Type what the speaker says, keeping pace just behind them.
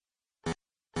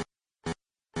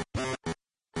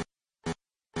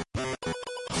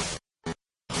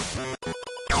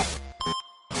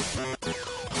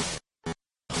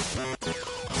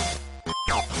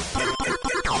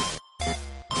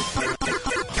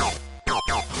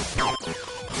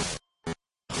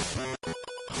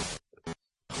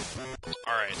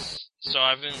So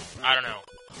I've been, I don't know.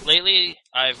 Lately,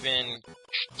 I've been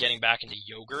getting back into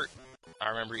yogurt. I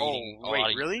remember eating a lot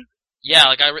of... really? Yeah,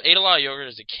 like I ate a lot of yogurt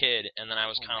as a kid, and then I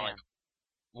was kind of man. like,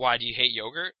 why do you hate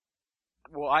yogurt?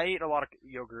 Well, I ate a lot of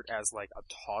yogurt as like a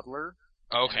toddler.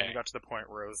 And then Okay. we got to the point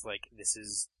where I was like, this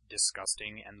is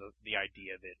disgusting, and the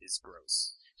idea of it is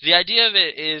gross. The idea of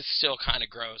it is still kind of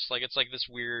gross. Like, it's like this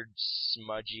weird,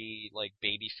 smudgy, like,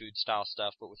 baby food style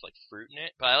stuff, but with, like, fruit in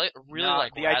it. But I really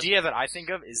like the idea that I think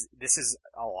of is this is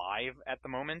alive at the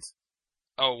moment.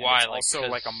 Oh, why? It's Like,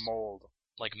 also like a mold.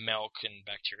 Like milk and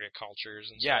bacteria cultures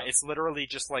and Yeah, stuff. it's literally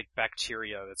just like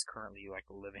bacteria that's currently like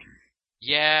living.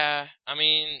 Yeah, I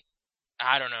mean,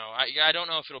 I don't know. I don't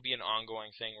know if it'll be an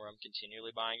ongoing thing where I'm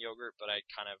continually buying yogurt, but I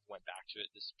kind of went back to it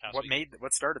this past week.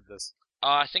 What started this?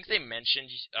 I think they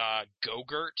mentioned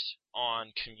Go-Gurt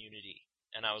on Community,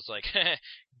 and I was like,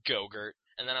 Go-Gurt.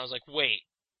 And then I was like, wait,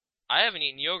 I haven't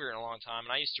eaten yogurt in a long time,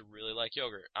 and I used to really like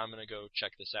yogurt. I'm gonna go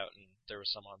check this out, and there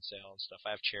was some on sale and stuff.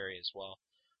 I have cherry as well.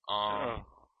 I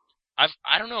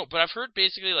don't know, but I've heard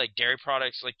basically like dairy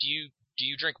products. Like, do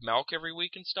you drink milk every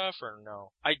week and stuff, or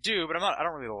no? I do, but I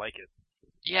don't really like it.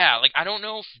 Yeah, like I don't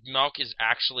know if milk is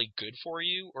actually good for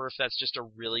you, or if that's just a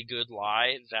really good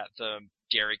lie that the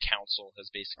Dairy Council has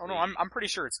basically. Oh no, I'm pretty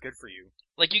sure it's good for you.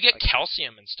 Like you get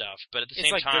calcium and stuff, but at the same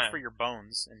time, it's like good for your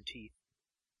bones and teeth.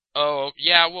 Oh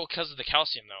yeah, well, because of the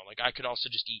calcium though. Like I could also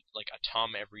just eat like a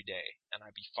tum every day, and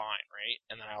I'd be fine, right?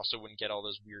 And then I also wouldn't get all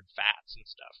those weird fats and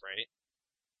stuff, right?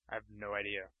 I have no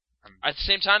idea. At the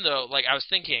same time though, like I was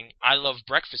thinking, I love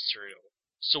breakfast cereal,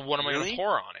 so what am I Really? gonna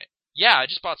pour on it? Yeah, I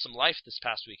just bought some Life this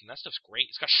past week, and that stuff's great.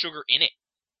 It's got sugar in it.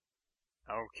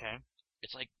 Okay.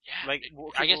 It's like, yeah. Like,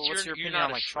 I guess what's your you're opinion not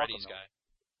on a like chocolate Shreddies milk? guy.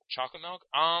 Chocolate milk?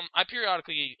 I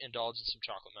periodically indulge in some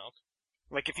chocolate milk.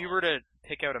 Like, if you were to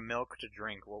pick out a milk to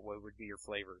drink, what would be your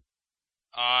flavor?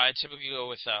 I typically go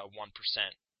with 1%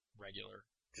 regular.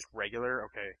 Just regular?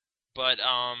 Okay. But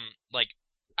like,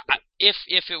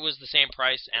 if it was the same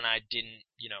price and I didn't,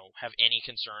 have any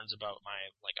concerns about my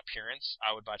like appearance,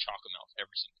 I would buy chocolate milk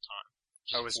every single time.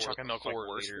 Is chocolate milk like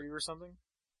worse liter. for you or something?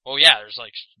 Oh yeah, there's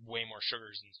like way more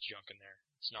sugars and junk in there.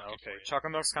 It's not good for you.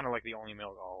 Chocolate milk's kind of like the only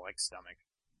milk I'll like stomach.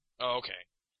 Oh, okay.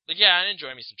 Like, yeah, I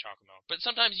enjoy me some chocolate milk, but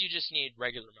sometimes you just need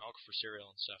regular milk for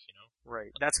cereal and stuff, Right.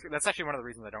 That's actually one of the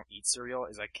reasons I don't eat cereal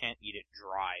is I can't eat it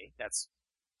dry. That's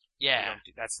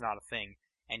not a thing.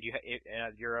 And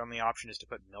your only option is to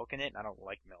put milk in it. And I don't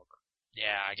like milk.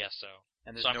 Yeah, I guess so.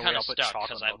 And there's so I'm no kind way of I'll put stuck chocolate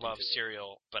because I milk love into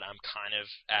cereal, but I'm kind of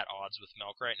at odds with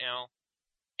milk right now,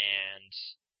 and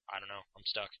I don't know. I'm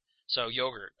stuck. So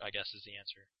yogurt, I guess, is the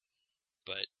answer,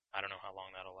 but I don't know how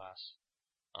long that'll last.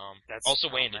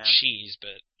 Also way into cheese,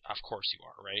 but of course you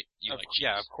are, right? You like cheese.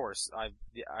 Yeah, of course. I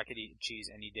could eat cheese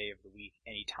any day of the week,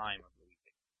 any time of the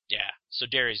week. Yeah, so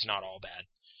dairy's not all bad.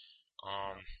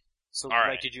 So,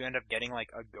 right. did you end up getting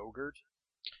like a Go-Gurt?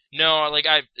 No, like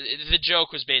the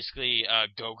joke was basically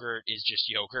Go-Gurt is just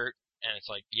yogurt, and it's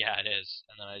like, yeah, it is,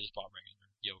 and then I just bought regular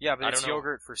yogurt. Yeah, but it's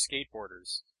yogurt for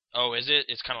skateboarders. Oh, is it?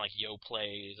 It's kind of like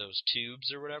Yoplait, those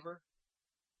tubes or whatever?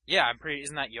 Yeah,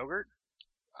 isn't that yogurt?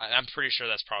 I'm pretty sure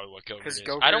that's probably what Go-Gurt is.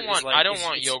 Go-Gurt I don't is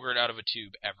want yogurt out of a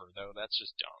tube ever, though. That's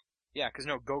just dumb. Yeah, because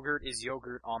no, Go-Gurt is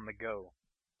yogurt on the go.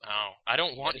 Oh, I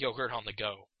don't want yogurt on the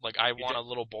go. Like, I want a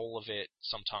little bowl of it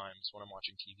sometimes when I'm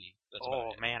watching TV. That's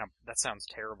about it. Man, that sounds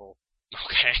terrible.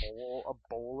 Okay. A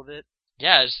bowl of it?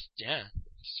 Yeah, just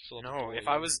fill up No, if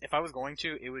I was going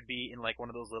to, it would be in like one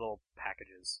of those little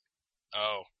packages.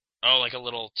 Oh, like a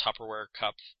little Tupperware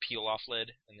cup peel-off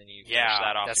lid, and then you finish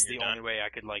that off. That's and the only way I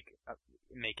could like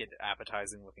make it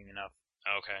appetizing looking enough.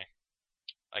 Okay.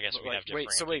 I guess we'd have different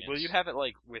Wait, will you have it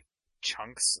like with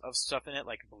chunks of stuff in it,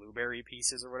 like blueberry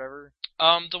pieces or whatever?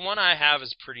 The one I have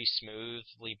is pretty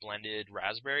smoothly blended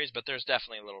raspberries, but there's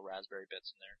definitely little raspberry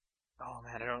bits in there. Oh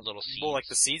man, I don't. Little seeds. Well, like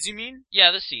the seeds, you mean?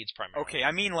 Yeah, the seeds primarily. Okay,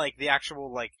 I mean like the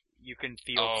actual like you can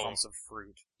feel clumps of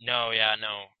fruit. No,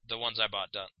 the ones I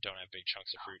bought don't have big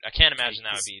chunks of fruit. I can't imagine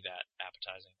that would be that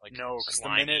appetizing. Like no, because the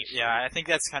minute, fruit. I think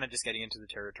that's kind of just getting into the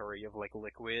territory of like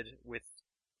liquid with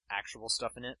actual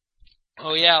stuff in it.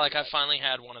 Oh yeah, like I finally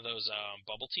had one of those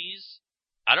bubble teas.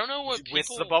 I don't know what people... With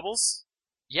the bubbles?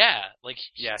 Yeah, like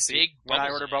big when I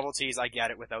bubbles order bubble teas, I get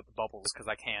it without the bubbles because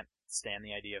I can't stand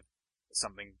the idea of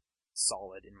something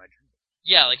solid in my drink.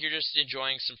 Yeah, like you're just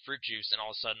enjoying some fruit juice, and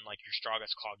all of a sudden, like your straw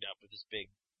gets clogged up with this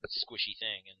big squishy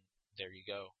thing, and there you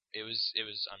go. It was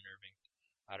unnerving.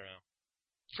 I don't know.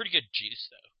 Pretty good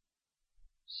juice though.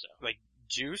 So like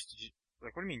juice?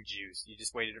 Like what do you mean juice? You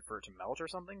just waited for it to melt or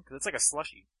something? Because it's like a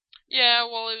slushy. Yeah,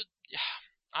 well,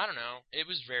 I don't know. It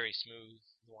was very smooth.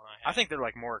 The one I had. I think they're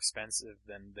like more expensive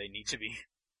than they need to be.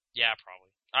 Yeah, probably.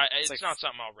 It's not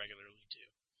something I'll regularly do.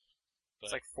 But,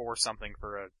 it's like $4 something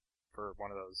for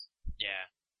one of those. Yeah.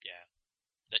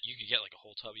 That you could get like a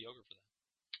whole tub of yogurt for that.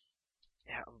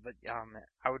 Yeah, but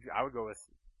I would go with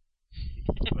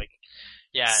like.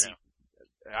 Yeah, I know.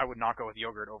 I would not go with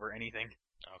yogurt over anything.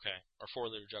 Okay, or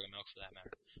 4-liter jug of milk for that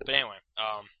matter. But anyway,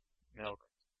 milk.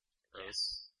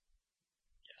 Gross.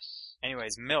 Yes.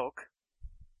 Anyways, milk.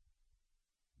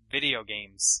 Video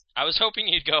games. I was hoping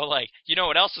you'd go like, you know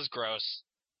what else is gross?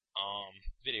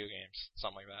 Video games,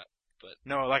 something like that. But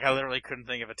no, like I literally couldn't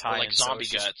think of a time. Or like zombie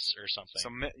guts or something. So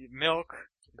milk,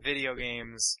 video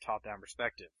games, top-down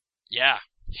perspective. Yeah.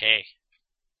 Hey.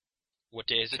 What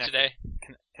day is it today?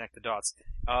 Connect the dots.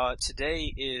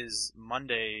 Today is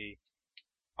Monday,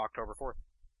 October 4th.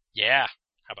 Yeah.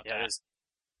 How about that? It is.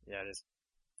 Yeah, it is.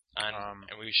 And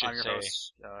we should I'm your say,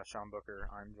 host, Sean Booker.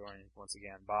 I'm joined once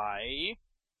again by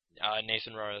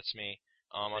Nathan Rohr. That's me.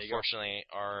 Unfortunately,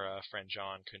 our friend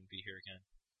John couldn't be here again.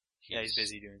 He's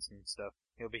busy doing some stuff.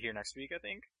 He'll be here next week, I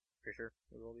think. Pretty sure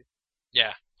he will be.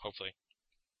 Yeah, hopefully.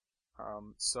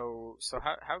 So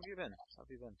how have you been? How have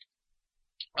you been?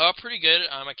 Pretty good.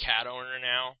 I'm a cat owner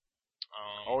now.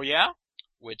 Oh yeah?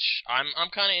 Which I'm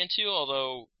kind of into,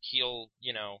 although he'll,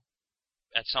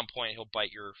 at some point he'll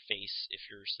bite your face if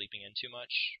you're sleeping in too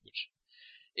much, which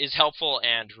is helpful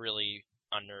and really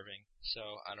unnerving. So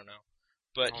I don't know.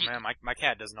 But man, my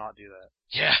cat does not do that.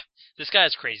 Yeah, this guy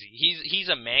is crazy. He's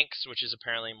a Manx, which is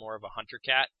apparently more of a hunter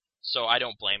cat. So I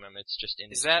don't blame him. It's just in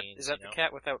his genes. Is that the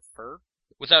cat without fur?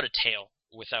 Without a tail,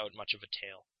 without much of a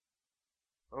tail.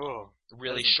 Oh,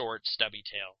 really short, stubby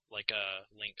tail, like a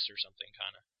lynx or something,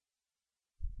 kind of.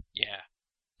 Yeah,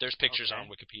 there's pictures on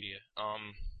Wikipedia.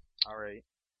 All right.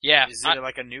 Yeah. Is it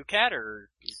like a new cat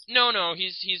or? No.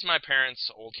 He's my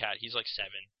parents' old cat. He's like 7,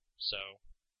 so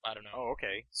I don't know. Oh,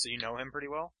 okay. So you know him pretty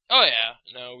well? Oh yeah.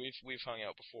 No, we've hung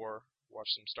out before,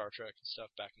 watched some Star Trek and stuff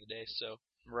back in the day. So.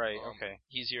 Right. Okay.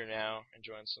 He's here now,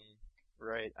 enjoying some.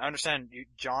 Right. I understand. You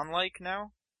John-like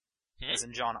now? As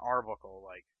in John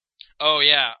Arbuckle-like. Oh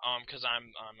yeah. Because I'm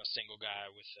a single guy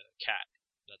with a cat.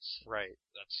 That's right.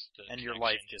 That's the. And connection. Your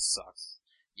life just sucks.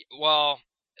 Well,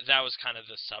 that was kind of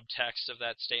the subtext of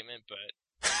that statement,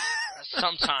 but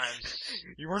sometimes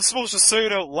you weren't supposed to say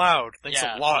it out loud. Thanks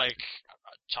a lot. Like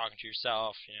talking to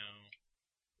yourself,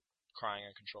 crying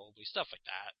uncontrollably, stuff like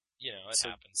that. It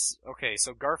happens. Okay,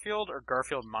 so Garfield or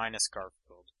Garfield minus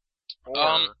Garfield?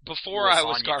 Before I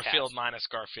was Garfield minus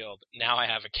Garfield. Now I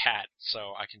have a cat,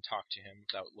 so I can talk to him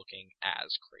without looking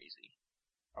as crazy.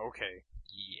 Okay.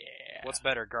 Yeah. What's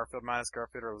better, Garfield minus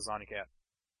Garfield or Lasagna Cat?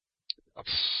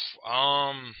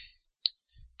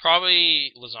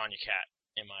 Probably Lasagna Cat,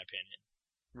 in my opinion.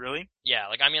 Really? Yeah,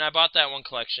 I bought that one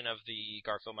collection of the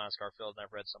Garfield minus Garfield, and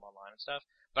I've read some online and stuff,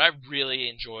 but I really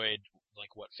enjoyed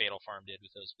what Fatal Farm did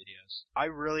with those videos. I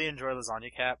really enjoy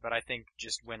Lasagna Cat, but I think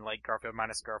just when Garfield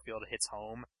minus Garfield hits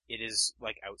home, it is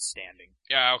outstanding.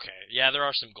 Yeah, okay. Yeah, there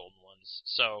are some golden ones.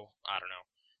 So, I don't know.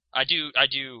 I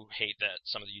do hate that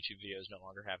some of the YouTube videos no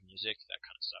longer have music. That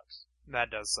kind of sucks. That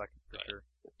does suck for sure.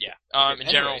 Yeah. In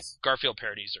general, Garfield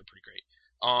parodies are pretty great.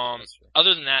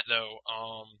 Other than that though,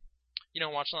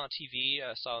 watching on TV,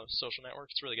 I saw Social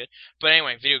Network, it's really good. But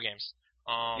anyway, video games.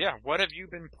 Yeah, what have you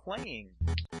been playing?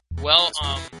 Well,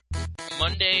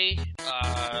 Monday,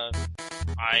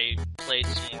 I played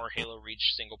some more Halo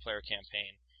Reach single-player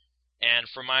campaign, and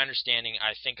from my understanding,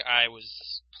 I think I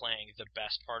was playing the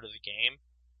best part of the game,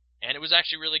 and it was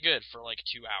actually really good for 2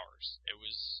 hours. It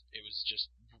was just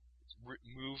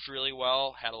moved really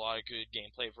well, had a lot of good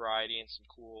gameplay variety and some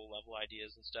cool level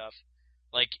ideas and stuff.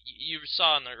 You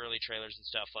saw in the early trailers and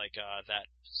stuff, that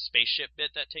spaceship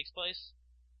bit that takes place?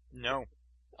 No.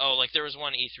 Oh, there was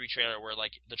one E3 trailer where,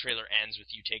 the trailer ends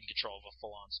with you taking control of a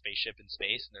full-on spaceship in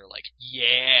space, and they're like,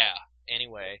 yeah!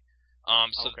 Anyway,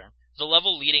 the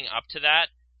level leading up to that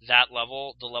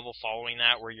level, the level following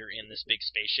that, where you're in this big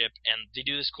spaceship, and they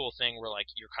do this cool thing where,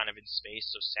 you're kind of in space,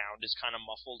 so sound is kind of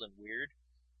muffled and weird,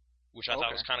 which I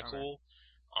thought was kind of cool.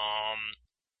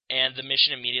 And the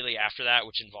mission immediately after that,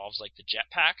 which involves, the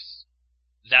jetpacks,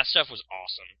 that stuff was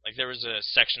awesome. There was a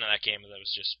section of that game that was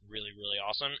just really, really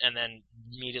awesome, and then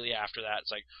immediately after that,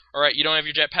 it's alright, you don't have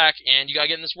your jetpack, and you gotta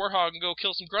get in this warthog and go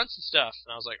kill some grunts and stuff.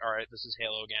 And I was like, alright, this is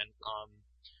Halo again.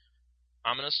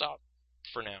 I'm gonna stop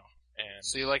for now. And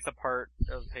so you like the part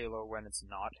of Halo when it's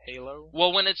not Halo?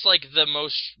 Well, when it's the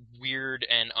most weird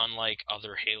and unlike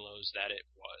other Halos that it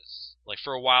was.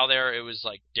 For a while there, it was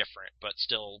different, but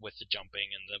still with the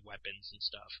jumping and the weapons and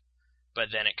stuff. But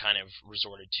then it kind of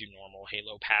resorted to normal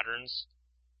Halo patterns,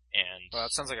 and... Well,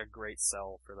 that sounds like a great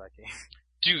sell for that game.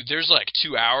 Dude, there's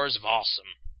 2 hours of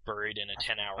awesome buried in a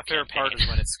 10-hour campaign. My favorite part is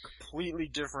when it's completely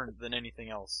different than anything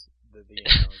else. the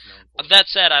is known for. That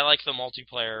said, I like the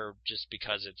multiplayer just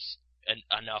because it's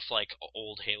enough like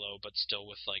old Halo, but still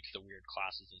with like the weird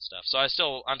classes and stuff. So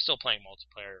I'm still playing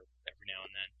multiplayer every now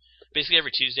and then. Basically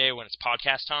every Tuesday when it's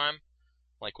podcast time,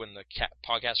 like when the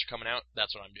podcasts are coming out,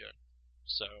 that's what I'm doing.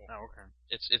 So okay.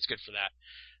 It's good for that.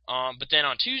 But then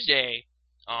on Tuesday,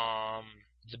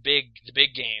 the big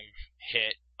game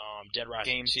hit. Dead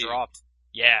Rising Games 2. dropped.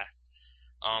 Yeah.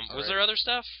 Was there other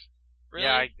stuff? Really?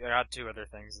 Yeah, I got 2 other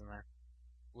things in there.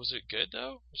 Was it good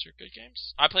though? Was there good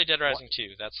games? I played Dead Rising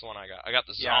 2. That's the one I got. I got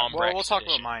the Zombrex. Yeah, well, we'll talk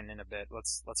edition. about mine in a bit.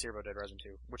 Let's hear about Dead Rising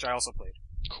 2, which I also played.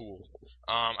 Cool.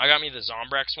 I got me the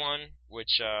Zombrex one,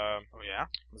 which oh yeah?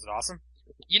 Was it awesome?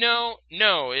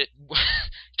 No,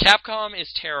 Capcom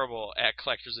is terrible at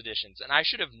collector's editions, and I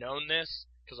should have known this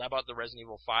because I bought the Resident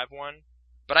Evil 5 one,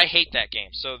 but I hate that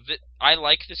game. So I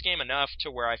like this game enough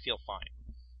to where I feel fine.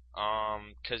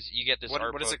 Because you get this art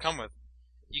book. What does it come with?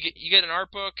 You get an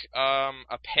art book,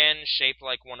 a pen shaped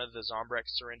like one of the Zombrex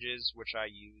syringes, which I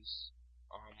use.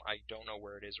 I don't know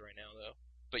where it is right now though.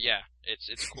 But yeah, it's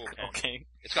a cool pen. Okay.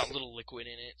 It's got little liquid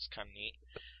in it. It's kind of neat.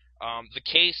 The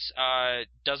case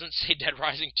doesn't say Dead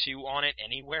Rising 2 on it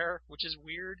anywhere, which is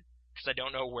weird, because I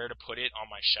don't know where to put it on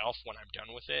my shelf when I'm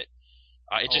done with it.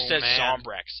 It just says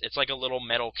Zombrex. It's like a little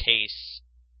metal case.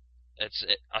 It's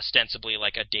ostensibly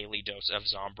like a daily dose of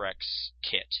Zombrex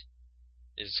kit,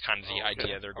 is kind of the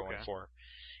idea they're going for.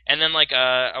 And then like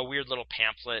a weird little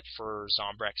pamphlet for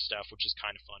Zombrex stuff, which is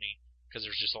kind of funny, because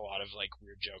there's just a lot of like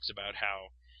weird jokes about how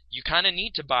you kind of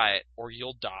need to buy it or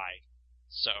you'll die.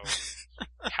 So,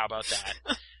 how about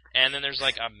that? And then there's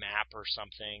like a map or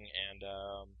something, and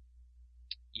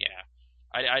yeah,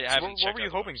 I haven't. What were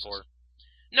you hoping for?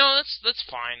 No, that's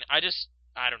fine. I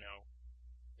don't know.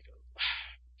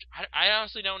 I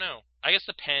honestly don't know. I guess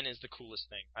the pen is the coolest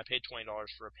thing. I paid $20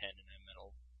 for a pen in a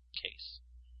metal case.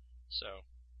 So,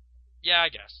 yeah, I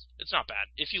guess it's not bad.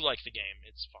 If you like the game,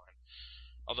 it's fine.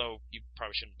 Although you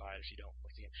probably shouldn't buy it if you don't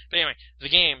like the game. But anyway, the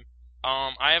game.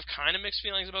 I have kind of mixed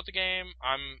feelings about the game.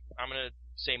 I'm gonna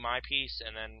say my piece,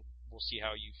 and then we'll see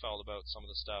how you felt about some of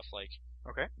the stuff. Like,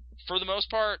 okay, for the most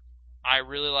part, I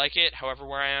really like it. However,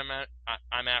 where I'm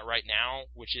at right now,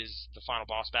 which is the final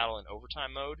boss battle in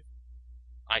overtime mode,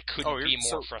 I couldn't be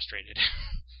more frustrated.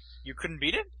 You couldn't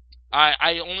beat it?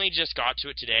 I only just got to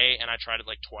it today, and I tried it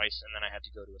like twice, and then I had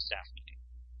to go to a staff meeting.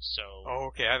 So. Oh,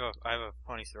 okay. I have a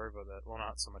funny story about that. Well,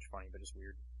 not so much funny, but just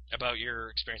weird. About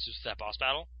your experiences with that boss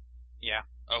battle? Yeah.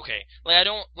 Okay.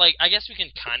 I guess we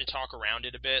can kind of talk around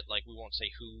it a bit. Like, we won't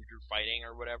say who you're fighting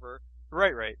or whatever.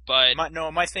 Right. But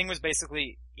my thing was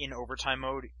basically in overtime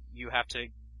mode. You have to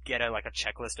get a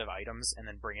checklist of items and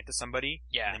then bring it to somebody.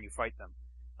 Yeah. And then you fight them.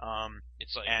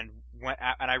 It's like, and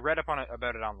I read up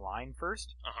about it online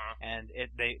first. Uh-huh. And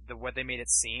what they made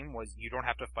it seem was you don't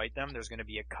have to fight them. There's going to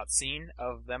be a cutscene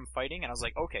of them fighting, and I was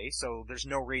like, okay, so there's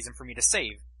no reason for me to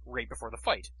save right before the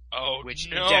fight. Oh, which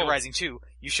no. in Dead Rising 2,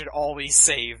 you should always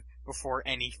save before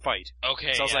any fight.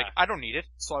 Okay. So I was like, I don't need it.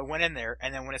 So I went in there,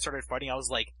 and then when it started fighting, I was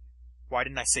like, why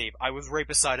didn't I save? I was right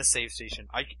beside a save station.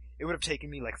 It would have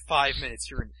taken me like 5 minutes.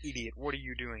 You're an idiot. What are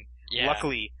you doing? Yeah.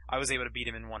 Luckily, I was able to beat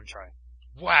him in one try.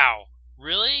 Wow.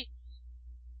 Really?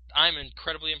 I'm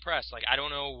incredibly impressed. Like, I don't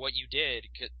know what you did.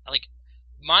 Like,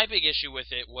 my big issue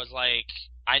with it was, like,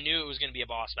 I knew it was going to be a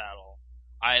boss battle.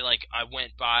 I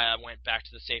went back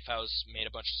to the safe house, made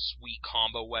a bunch of sweet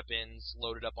combo weapons,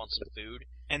 loaded up on some food.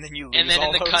 And then you lose And then all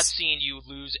in the those? cutscene, you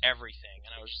lose everything.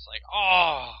 And I was just like,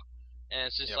 oh! And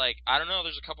it's just like, I don't know,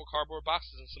 there's a couple cardboard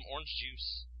boxes and some orange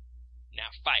juice. Now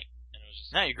fight. And it was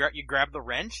just no, you grab the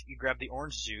wrench, you grab the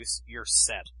orange juice, you're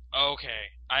set.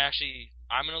 Okay.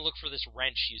 I'm gonna look for this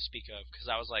wrench you speak of, because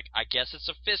I was like, I guess it's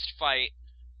a fist fight.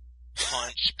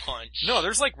 Punch. No,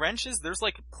 there's like wrenches, there's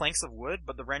like planks of wood,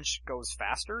 but the wrench goes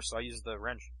faster, so I use the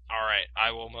wrench. Alright,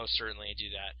 I will most certainly do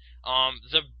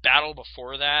that. The battle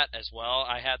before that as well,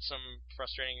 I had some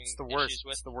frustrating issues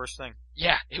with. It's the worst thing.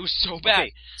 Yeah, it was so bad.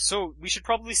 Okay, so we should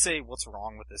probably say what's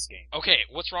wrong with this game. Okay,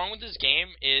 what's wrong with this game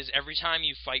is every time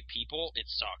you fight people, it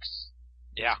sucks.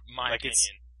 Yeah. My opinion.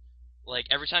 Like,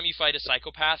 every time you fight a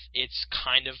psychopath, it's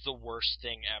kind of the worst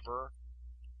thing ever.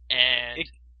 And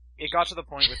it got to the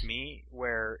point with me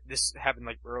where this happened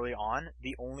like early on.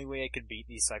 The only way I could beat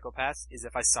these psychopaths is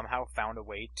if I somehow found a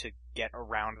way to get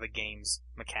around the game's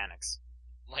mechanics.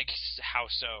 Like, how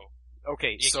so?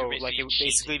 Okay, so like it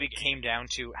basically came down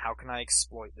to how can I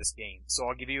exploit this game. So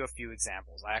I'll give you a few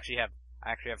examples. I actually have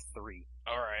 3.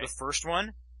 Alright. The first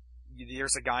one,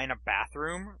 there's a guy in a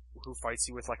bathroom who fights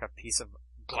you with like a piece of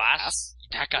glass.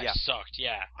 That guy sucked,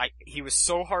 yeah. He was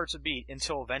so hard to beat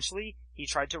until eventually he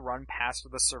tried to run past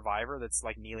the survivor that's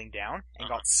like kneeling down and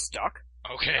got stuck.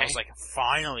 Okay. And I was like,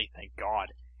 finally, thank God.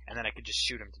 And then I could just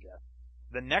shoot him to death.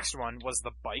 The next one was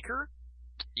the biker.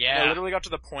 Yeah. And I literally got to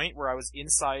the point where I was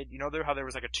inside, you know how there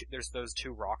was like there's those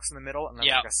two rocks in the middle, and there's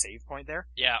like a save point there?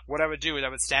 Yeah. What I would do is I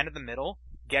would stand in the middle,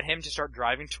 get him to start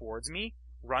driving towards me,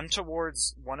 run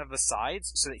towards one of the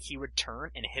sides so that he would turn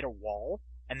and hit a wall,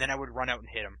 and then I would run out and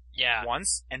hit him. Yeah.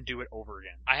 Once, and do it over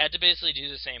again. I had to basically do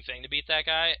the same thing to beat that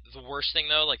guy. The worst thing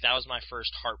though, like that was my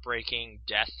first heartbreaking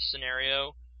death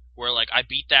scenario, where like I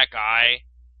beat that guy,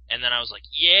 and then I was like,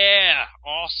 yeah,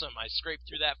 awesome, I scraped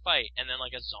through that fight, and then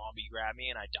like a zombie grabbed me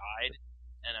and I died,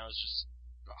 and I was just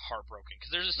heartbroken,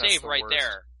 because there's a save right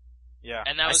there. Yeah.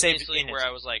 And that was basically where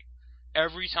I was like,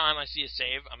 every time I see a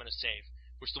save, I'm gonna save.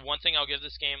 Which the one thing I'll give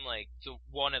this game, like,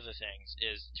 one of the things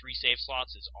is 3 save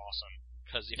slots is awesome.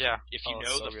 Because if you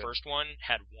know the first one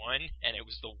had 1 and it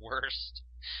was the worst,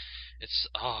 it's,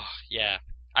 yeah.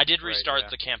 I did restart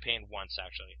the campaign once,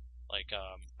 actually. Like,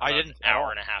 I didn't an hour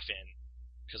and a half in,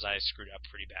 because I screwed up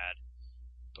pretty bad.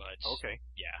 But, okay.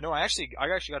 Yeah. No, I actually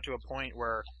got to a point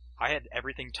where I had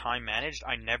everything time managed.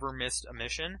 I never missed a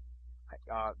mission.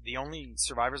 The only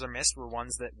survivors I missed were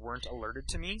ones that weren't alerted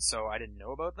to me, so I didn't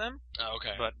know about them. Oh,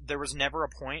 okay. But there was never a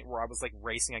point where I was like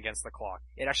racing against the clock.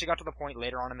 It actually got to the point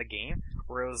later on in the game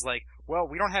where it was like, well,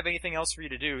 we don't have anything else for you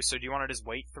to do, so do you want to just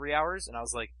wait 3 hours? And I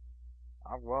was like,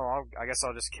 I guess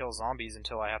I'll just kill zombies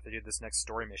until I have to do this next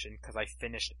story mission, because I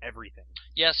finished everything.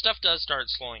 Yeah, stuff does start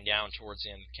slowing down towards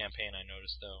the end of the campaign, I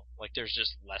noticed, though. Like, there's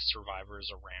just less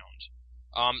survivors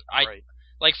around. Right.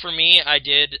 Like, for me, I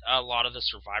did a lot of the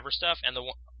survivor stuff, and the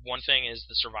one thing is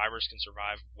the survivors can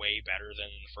survive way better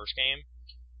than in the first game.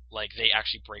 Like, they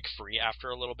actually break free after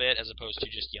a little bit, as opposed to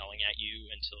just yelling at you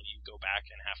until you go back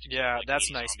and have to kill, Yeah, like, that's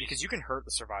 80 nice, zombies. because you can hurt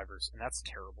the survivors, and that's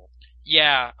terrible.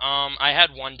 Yeah, I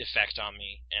had one defect on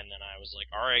me, and then I was like,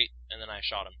 alright, and then I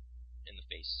shot him in the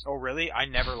face. Oh, really? I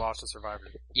never lost a survivor.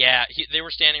 Yeah, they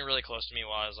were standing really close to me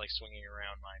while I was, like, swinging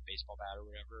around my baseball bat or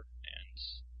whatever, and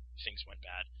things went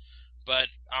bad. But,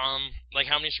 like,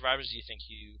 how many survivors do you think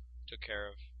you took care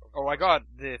of? Oh, I got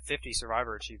the 50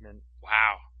 survivor achievement.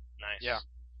 Wow. Nice. Yeah.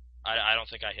 I don't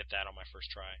think I hit that on my first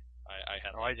try.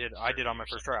 I did on my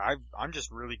first try. I'm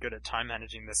just really good at time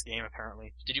managing this game,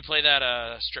 apparently. Did you play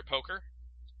that, strip poker?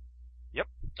 Yep.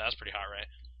 That was pretty hot,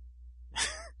 right?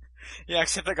 Yeah,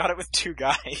 except I got it with 2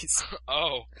 guys.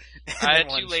 Oh. I had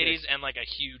 2 ladies and, like, a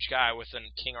huge guy with a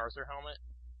King Arthur helmet.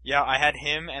 Yeah, I had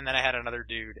him, and then I had another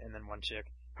dude, and then 1 chick.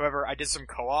 However, I did some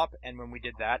co-op, and when we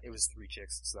did that, it was 3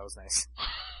 chicks, so that was nice.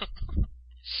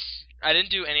 I didn't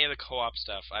do any of the co-op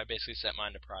stuff. I basically set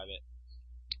mine to private.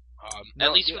 No,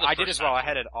 at least for the I first did as well. time. I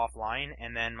had it offline,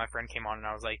 and then my friend came on, and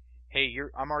I was like, hey,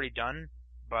 I'm already done,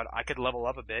 but I could level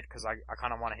up a bit, because I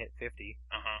kind of want to hit 50,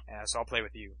 so I'll play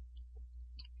with you.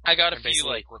 I got a few,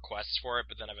 like, requests for it,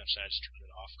 but then eventually I just turned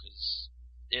it off, because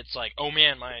it's like, oh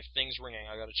man, my thing's ringing,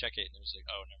 I gotta check it, and it was like,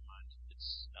 oh, never mind,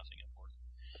 it's nothing important.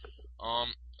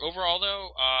 Overall,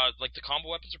 though, like, the combo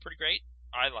weapons are pretty great.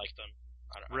 I like them.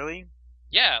 Really?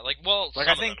 Yeah, like, well, like,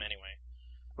 some of them, anyway.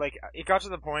 Like, it got to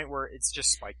the point where it's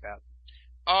just Spike Bat.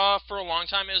 For a long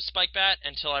time it was Spike Bat,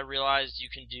 until I realized you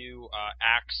can do,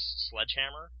 Axe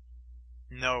Sledgehammer.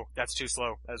 No, that's too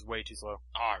slow. That's way too slow.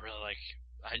 Oh, I really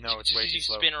like... No, it's way too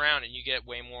slow. You spin around and you get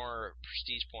way more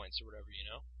prestige points or whatever, you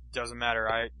know? Doesn't matter.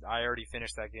 I already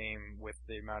finished that game with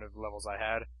the amount of levels I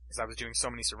had, because I was doing so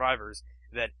many survivors,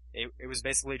 that it was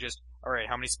basically just, alright,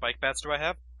 how many Spike Bats do I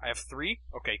have? I have 3?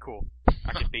 Okay, cool.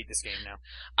 I can beat this game now.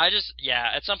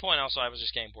 At some point also I was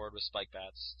just getting bored with Spike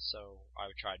Bats, so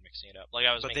I tried mixing it up. Like,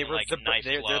 I was making, knife gloves.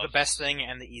 They're the best thing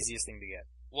and the easiest thing to get.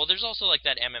 Well, there's also, like,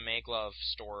 that MMA glove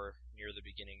store near the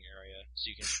beginning area, so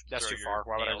you can That's too far.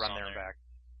 Why would I run there and back?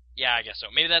 Yeah, I guess so.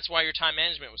 Maybe that's why your time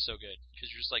management was so good, because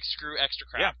you're just like, screw extra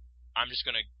crap. Yeah. I'm just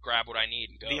gonna grab what I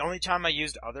need and go. The only time I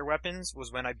used other weapons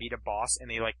was when I beat a boss and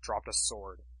they, like, dropped a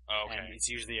sword. Oh, okay. And it's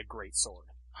usually a great sword.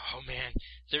 Oh, man.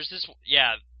 There's this,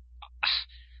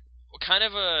 kind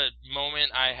of a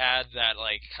moment I had that,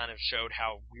 like, kind of showed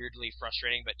how weirdly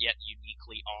frustrating but yet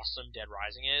uniquely awesome Dead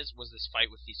Rising is, was this fight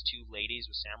with these 2 ladies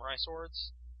with samurai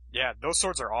swords. Yeah, those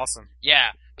swords are awesome.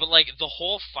 Yeah, but, like, the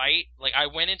whole fight, like, I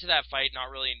went into that fight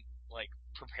not really, like,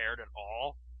 prepared at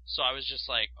all, so I was just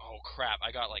like, oh crap,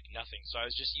 I got, like, nothing. So I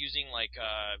was just using, like,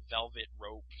 velvet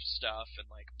rope stuff and,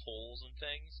 like, poles and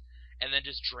things, and then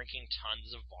just drinking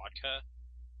tons of vodka.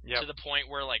 Yep. To the point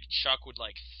where, like, Chuck would,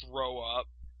 like, throw up,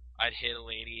 I'd hit a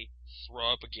lady,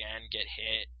 throw up again, get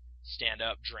hit, stand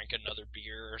up, drink another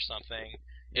beer or something.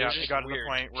 It got to the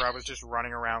point where I was just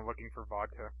running around looking for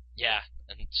vodka. Yeah,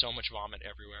 and so much vomit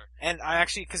everywhere. And I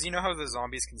actually, cause you know how the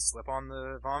zombies can slip on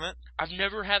the vomit? I've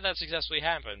never had that successfully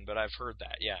happen, but I've heard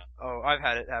that, yeah. Oh, I've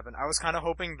had it happen. I was kind of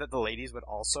hoping that the ladies would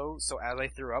also, so as I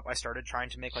threw up, I started trying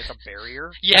to make like a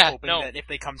barrier. Yeah, hoping no. that if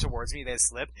they come towards me, they'd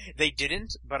slip. They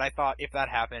didn't, but I thought if that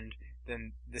happened,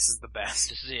 then this is the best.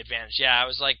 This is the advantage. Yeah, I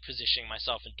was like positioning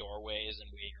myself in doorways and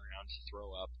waiting around to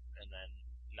throw up, and then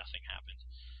nothing happened.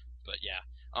 But yeah,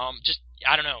 just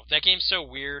I don't know. That game's so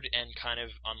weird and kind of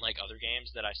unlike other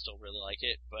games that I still really like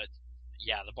it. But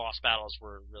yeah, the boss battles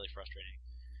were really frustrating.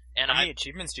 And How many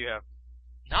achievements do you have?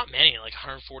 not many, like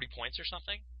 140 points or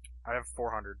something. I have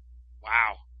 400.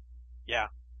 Wow.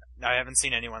 Yeah. I haven't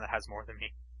seen anyone that has more than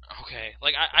me. Okay,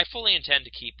 like I fully intend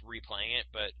to keep replaying it,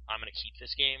 but I'm gonna keep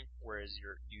this game. Whereas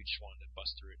you just wanted to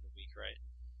bust through it in a week, right?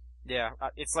 Yeah,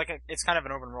 it's kind of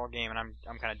an open world game, and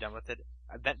I'm kind of done with it.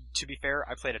 To be fair,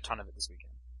 I played a ton of it this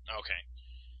weekend. Okay.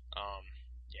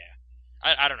 Yeah.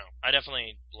 I don't know. I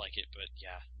definitely like it, but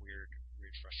yeah, weird,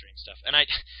 frustrating stuff. And I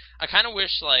kind of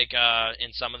wish, like,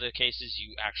 in some of the cases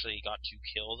you actually got to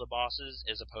kill the bosses,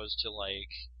 as opposed to,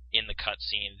 like, in the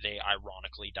cutscene, they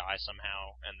ironically die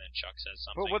somehow, and then Chuck says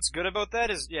something. But what's good about that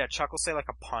is, yeah, Chuck will say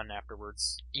like a pun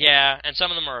afterwards. Yeah, and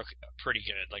some of them are pretty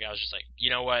good. Like, I was just like,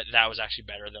 you know what, that was actually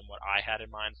better than what I had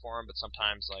in mind for him, but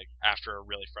sometimes, like, after a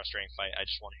really frustrating fight, I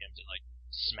just wanted him to, like,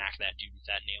 smack that dude with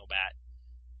that nail bat,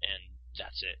 and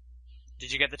that's it.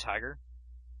 Did you get the tiger?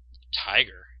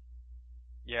 Tiger?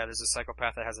 Yeah, there's a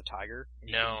psychopath that has a tiger.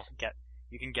 No.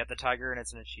 You can get the tiger, and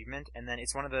it's an achievement, and then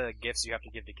it's one of the gifts you have to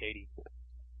give to Katie.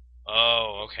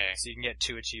 Oh, okay. So you can get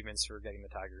 2 achievements for getting the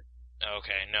tiger.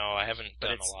 Okay, no, I haven't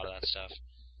done a lot of that stuff.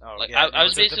 Oh, like, yeah, I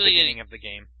was basically at the beginning of the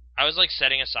game. I was like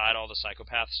setting aside all the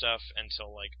psychopath stuff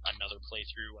until like another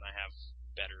playthrough when I have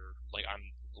better, like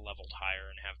I'm leveled higher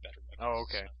and have better weapons. Oh,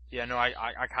 okay. Yeah, no,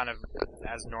 I kind of,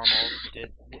 as normal,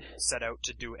 did set out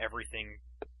to do everything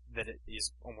that it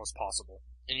is almost possible.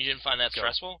 And you didn't find that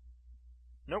stressful?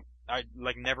 Nope. I,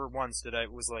 like, never once did I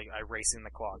racing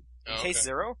the clock. In okay. Case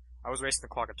Zero, I was racing the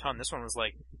clock a ton. This one was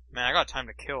like, man, I got time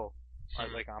to kill.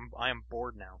 I am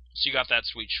bored now. So you got that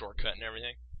sweet shortcut and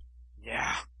everything?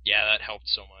 Yeah. Yeah, that helped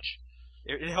so much.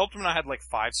 It helped when I had like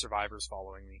 5 survivors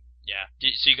following me. Yeah.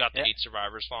 So you got the 8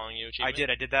 survivors following you achievement?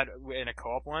 I did that in a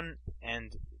co-op one,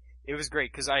 and it was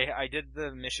great, cause I did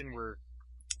the mission where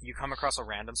you come across a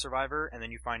random survivor, and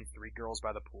then you find 3 girls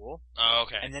by the pool. Oh,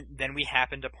 okay. And then we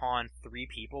happened upon 3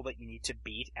 people that you need to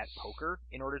beat at poker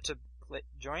in order to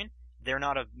join. They're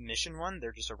not a mission one,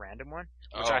 they're just a random one,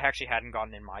 which I actually hadn't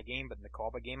gotten in my game, but in the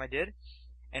co-op game I did.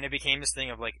 And it became this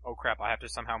thing of like, oh crap, I have to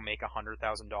somehow make $100,000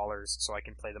 so I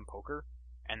can play them poker,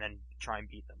 and then try and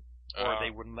beat them. Or they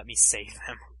wouldn't let me save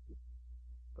them.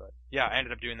 But yeah, I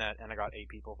ended up doing that, and I got 8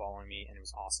 people following me, and it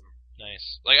was awesome.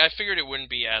 Nice. Like, I figured it wouldn't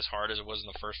be as hard as it was in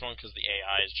the first one, because the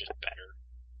AI is just better.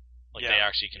 Like, they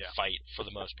actually can fight for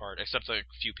the most part, except the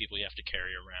few people you have to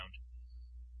carry around.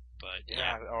 But,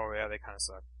 yeah. Oh yeah, they kind of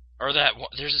suck. Or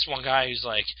there's this one guy who's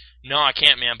like, no, I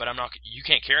can't, man, but you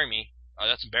can't carry me. Oh,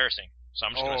 that's embarrassing. So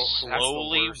I'm just gonna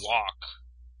slowly walk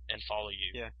and follow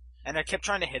you. Yeah. And I kept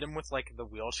trying to hit him with, like, the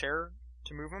wheelchair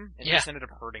to move him, and it just ended up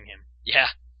hurting him. Yeah.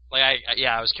 Like,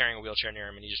 I was carrying a wheelchair near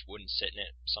him, and he just wouldn't sit in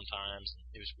it sometimes.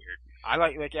 It was weird.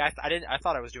 I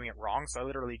thought I was doing it wrong, so I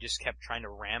literally just kept trying to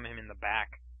ram him in the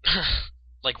back.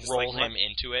 Like, just roll him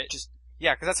into it?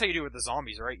 Yeah, because that's how you do it with the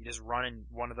zombies, right? You just run and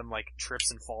one of them, like,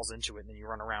 trips and falls into it, and then you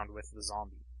run around with the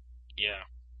zombie. Yeah.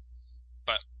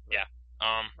 But, yeah.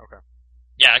 Okay.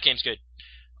 Yeah, that game's good.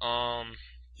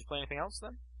 Did you play anything else,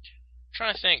 then? I'm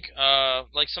trying to think.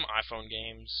 Like some iPhone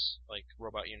games, like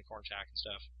Robot Unicorn Attack and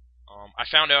stuff. I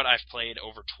found out I've played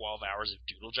over 12 hours of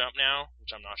Doodle Jump now,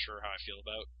 which I'm not sure how I feel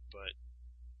about, but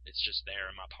it's just there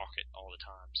in my pocket all the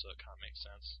time, so it kind of makes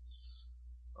sense.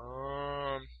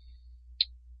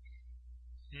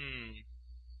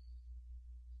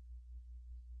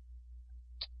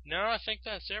 No, I think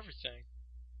that's everything.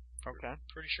 Okay.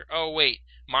 Pretty sure. Oh, wait.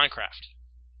 Minecraft.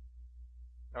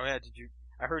 Oh, yeah,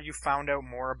 I heard you found out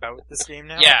more about this game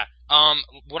now? Yeah.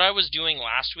 What I was doing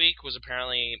last week was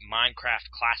apparently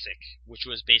Minecraft Classic, which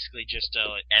was basically just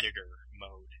a editor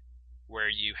mode, where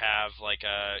you have, like,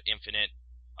 a infinite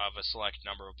of a select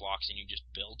number of blocks and you just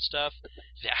build stuff.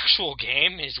 The actual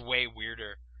game is way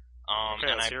weirder.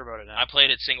 Okay, let's hear about it now. I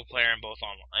played it single player and both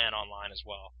online as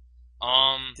well.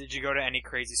 Did you go to any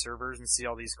crazy servers and see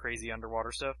all these crazy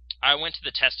underwater stuff? I went to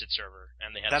the tested server,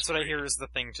 and they had. That's what I hear is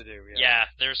the thing to do. Yeah,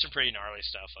 there's some pretty gnarly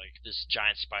stuff. Like this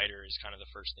giant spider is kind of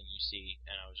the first thing you see,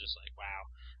 and I was just like, wow.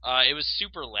 It was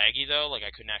super laggy though. Like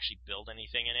I couldn't actually build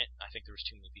anything in it. I think there was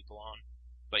too many people on,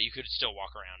 but you could still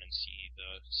walk around and see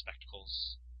the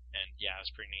spectacles. And yeah, it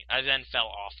was pretty neat. I then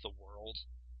fell off the world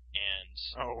and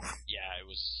Oh. yeah, it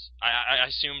was. I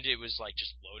assumed it was like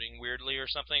just loading weirdly or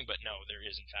something, but no, there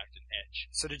is in fact an edge.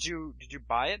 So did you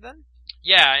buy it then?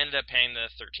 Yeah, I ended up paying the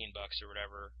 $13 or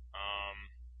whatever.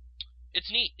 It's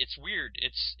neat. It's weird.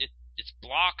 It's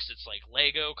blocks. It's like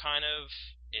Lego kind of.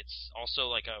 It's also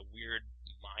like a weird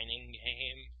mining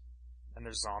game. And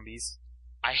there's zombies.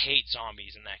 I hate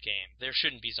zombies in that game. There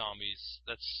shouldn't be zombies.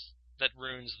 That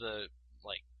ruins the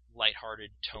like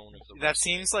lighthearted tone of the. That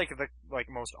seems like the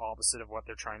most opposite of what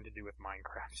they're trying to do with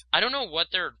Minecraft. I don't know what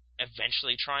they're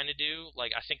eventually trying to do.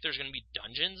 Like, I think there's going to be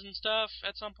dungeons and stuff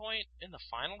at some point in the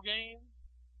final game,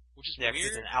 which is Yeah, weird.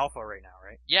 because it's an alpha right now,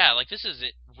 right? Yeah, like this is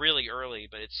it really early,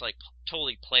 but it's like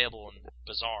totally playable and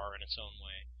bizarre in its own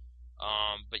way.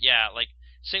 But yeah, like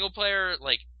single player,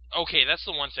 like okay, that's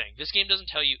the one thing. This game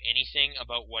doesn't tell you anything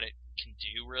about what it can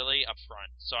do really up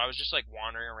front. So I was just like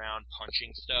wandering around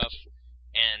punching stuff,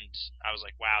 and I was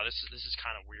like, wow, this is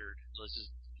kind of weird. This is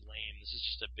lame. This is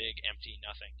just a big empty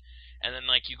nothing. And then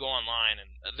like you go online, and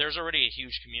there's already a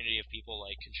huge community of people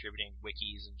like contributing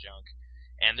wikis and junk.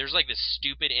 And there's like this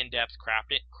stupid in-depth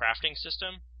crafting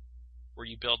system where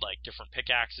you build like different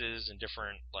pickaxes and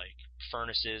different like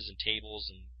furnaces and tables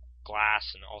and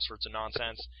glass and all sorts of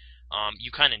nonsense.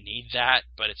 You kind of need that,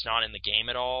 but it's not in the game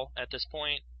at all at this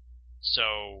point.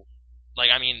 So, like,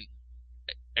 I mean,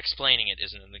 explaining it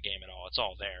isn't in the game at all. It's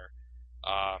all there.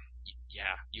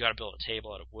 Yeah, you got to build a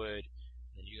table out of wood,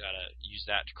 and then you got to use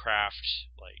that to craft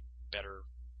like better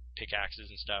pickaxes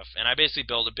and stuff. And I basically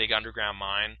built a big underground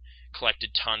mine,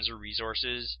 collected tons of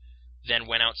resources, then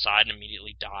went outside and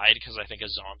immediately died because I think a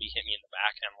zombie hit me in the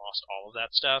back and lost all of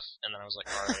that stuff. And then I was like,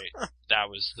 all right, that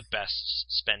was the best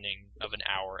spending of an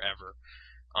hour ever.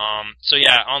 So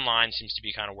yeah, online seems to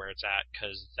be kind of where it's at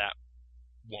because that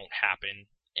won't happen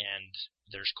and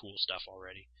there's cool stuff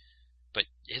already. But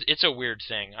it's a weird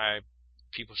thing.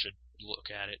 People should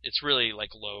look at it. It's really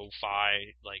like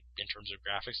lo-fi, like in terms of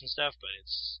graphics and stuff, but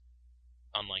it's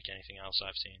unlike anything else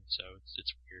I've seen. So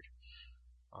it's weird.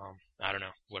 I don't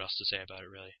know what else to say about it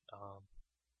really.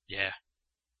 Yeah.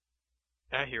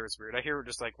 I hear it's weird. I hear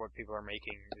just like what people are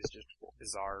making is just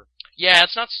bizarre. Yeah,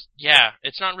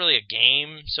 it's not really a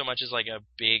game so much as like a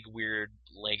big weird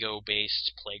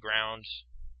Lego-based playground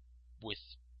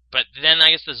but then I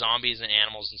guess the zombies and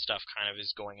animals and stuff kind of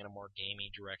is going in a more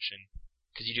gamey direction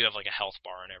because you do have like a health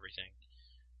bar and everything.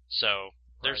 So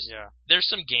there's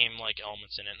some game like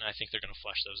elements in it, and I think they're going to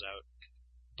flesh those out.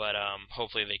 But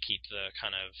hopefully they keep the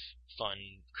kind of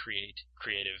fun,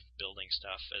 creative building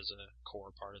stuff as a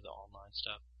core part of the online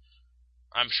stuff.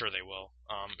 I'm sure they will.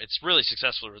 It's really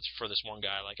successful for this one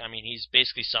guy. Like, I mean, he's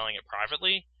basically selling it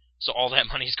privately, so all that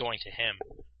money's going to him.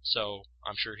 So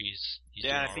I'm sure he's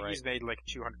doing all right. I think he's made like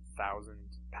 £200,000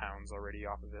 already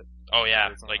off of it. Oh yeah,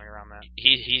 like around that.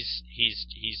 He's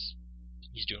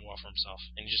doing well for himself,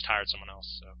 and he just hired someone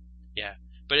else. So yeah.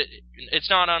 But it's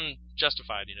not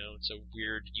unjustified, you know. It's a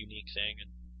weird, unique thing, and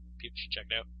people should check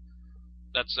it out.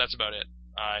 That's about it.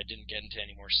 I didn't get into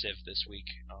any more Civ this week.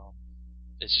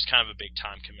 It's just kind of a big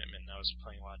time commitment. I was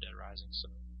playing a lot of Dead Rising, so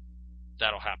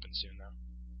that'll happen soon, though.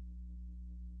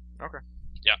 Okay.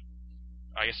 Yeah.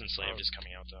 I guess Enslaved is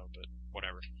coming out, though, but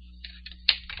whatever.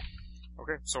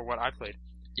 Okay, so what I played.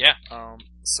 Yeah.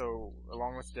 So,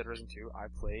 along with Dead Rising 2, I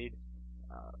played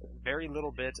very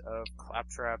little bit of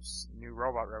Claptrap's new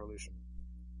Robot Revolution.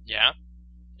 Yeah?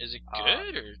 Is it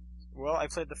good, or? Well, I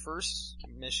played the first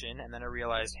mission, and then I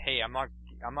realized, hey, I'm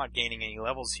not gaining any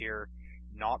levels here,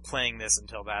 not playing this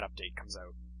until that update comes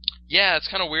out. Yeah, it's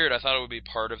kind of weird. I thought it would be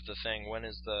part of the thing. When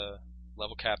is the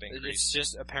level cap increase? It's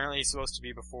just apparently supposed to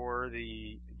be before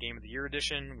the Game of the Year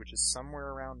edition, which is somewhere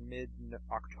around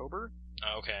mid-October.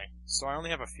 Oh, okay. So I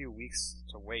only have a few weeks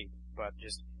to wait, but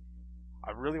just,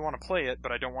 I really want to play it,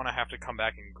 but I don't want to have to come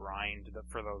back and grind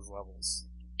for those levels.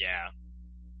 Yeah.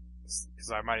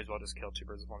 Because I might as well just kill two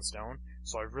birds with one stone.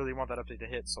 So I really want that update to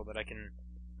hit so that I can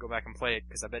go back and play it,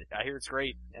 because I hear it's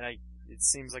great, and it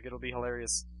seems like it'll be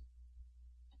hilarious.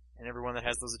 And everyone that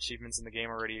has those achievements in the game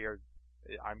already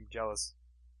I'm jealous.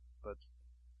 But,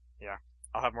 yeah.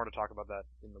 I'll have more to talk about that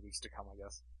in the weeks to come, I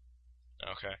guess.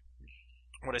 Okay.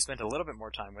 What I spent a little bit more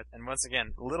time with, and once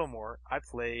again, a little more, I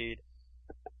played,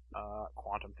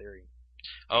 Quantum Theory.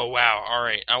 Oh wow,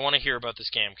 alright. I want to hear about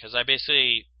this game, because I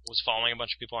basically was following a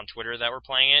bunch of people on Twitter that were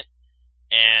playing it,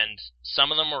 and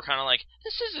some of them were kind of like,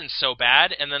 this isn't so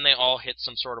bad, and then they all hit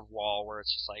some sort of wall where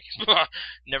it's just like,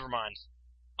 never mind.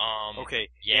 Okay,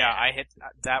 yeah, I hit,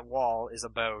 that wall is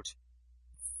about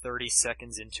 30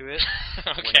 seconds into it,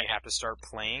 okay. When you have to start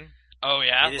playing. Oh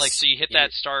yeah? So you hit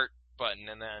that start button,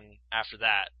 and then after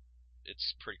that,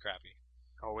 it's pretty crappy.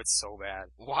 Oh, it's so bad.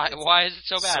 Why is it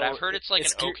so bad? I've heard it's like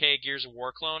it's an okay Gears of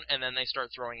War clone, and then they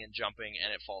start throwing in jumping,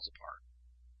 and it falls apart.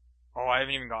 Oh, I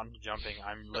haven't even gotten to jumping.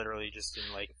 I'm literally just in,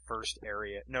 like, first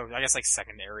area. No, I guess, like,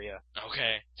 second area.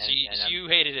 Okay. So you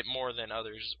hated it more than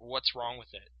others. What's wrong with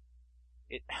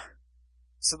it?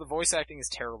 So the voice acting is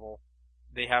terrible.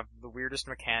 They have the weirdest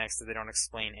mechanics that they don't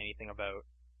explain anything about.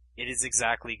 It is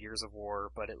exactly Gears of War,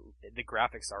 but the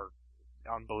graphics are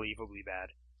unbelievably bad.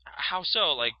 How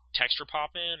so? Like, texture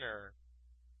popping, or?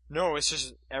 No, it's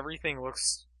just, everything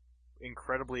looks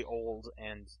incredibly old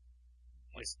and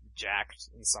just jacked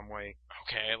in some way.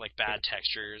 Okay, like bad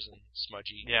textures and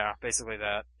smudgy. Yeah, basically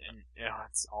that. And, yeah,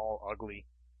 it's all ugly.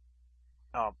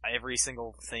 Every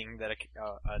single thing that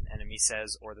an enemy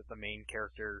says, or that the main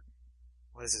character,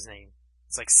 what is his name?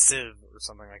 It's like Civ or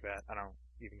something like that. I don't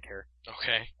even care.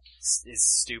 Okay.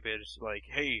 It's stupid. Like,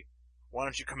 hey, why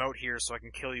don't you come out here so I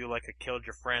can kill you like I killed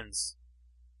your friends?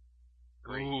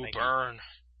 Great, ooh, burn.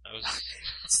 That was...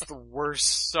 It's the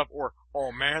worst stuff. Or,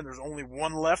 oh man, there's only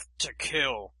one left to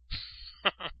kill.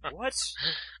 What?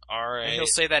 Alright. And he'll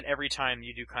say that every time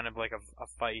you do kind of like a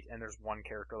fight and there's one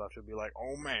character left. He'll be like,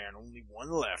 oh man, only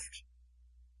one left.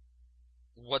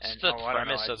 What's the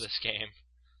premise of this game?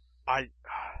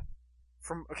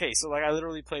 So like I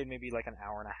literally played maybe like an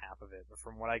hour and a half of it, but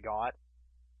from what I got,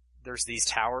 there's these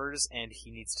towers and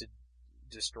he needs to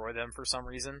destroy them for some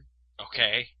reason.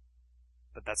 Okay.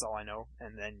 But that's all I know.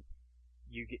 And then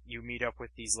you meet up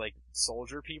with these like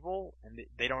soldier people and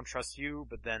they don't trust you,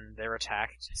 but then they're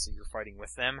attacked, so you're fighting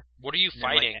with them. What are you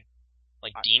fighting?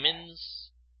 Like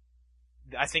demons?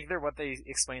 I think they're what they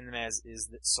explain them as is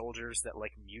that soldiers that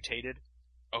like mutated.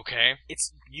 Okay.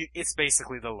 It's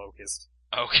basically the Locust.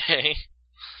 Okay.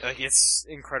 Like it's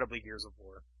incredibly Gears of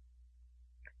War.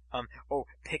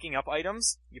 Picking up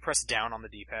items, you press down on the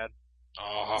D-pad.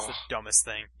 Oh. It's the dumbest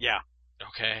thing. Yeah.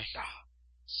 Okay.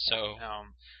 So,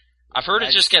 I've heard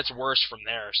it just gets worse from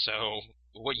there, so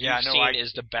what you've seen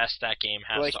is the best that game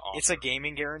has to offer. It's a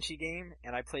gaming guarantee game,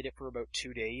 and I played it for about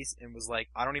 2 days, and was like,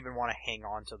 I don't even want to hang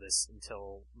on to this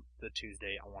until the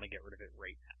Tuesday, I want to get rid of it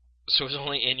right now. So it's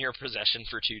only in your possession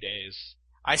for 2 days?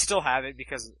 I still have it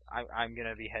because I'm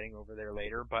gonna be heading over there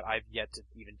later, but I've yet to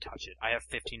even touch it. I have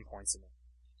 15 points in it.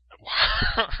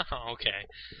 Wow. Okay.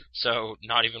 So,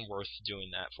 not even worth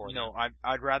doing that for them. No,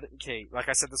 I'd rather, like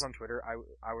I said this on Twitter,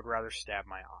 I would rather stab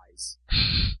my eyes.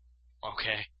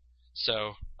 Okay.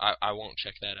 So, I won't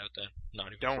check that out then.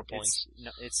 Not even for points.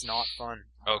 It's not fun.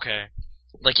 Okay.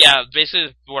 Like, yeah,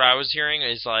 basically what I was hearing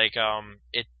is like,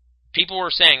 people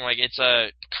were saying like it's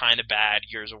a kind of bad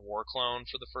Gears of War clone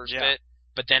for the first bit,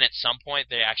 but then at some point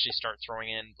they actually start throwing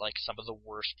in like some of the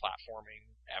worst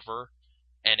platforming ever.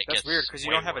 And That's weird, because you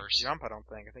don't have a jump, I don't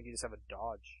think. I think you just have a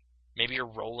dodge. Maybe you're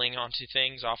rolling onto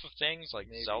things, off of things, like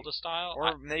maybe. Zelda style?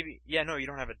 Or maybe, you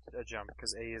don't have a jump,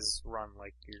 because A is run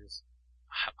like Gears.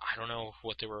 I don't know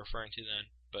what they were referring to then,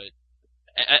 but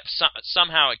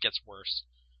somehow it gets worse.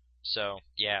 So,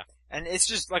 yeah. And it's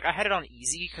just, like, I had it on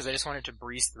easy, because I just wanted to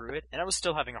breeze through it, and I was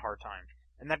still having a hard time.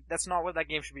 And that's not what that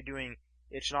game should be doing.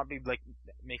 It should not be, like,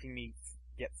 making me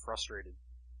get frustrated.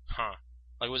 Huh.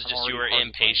 Like, was it just you were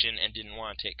impatient and didn't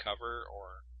want to take cover,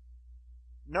 or?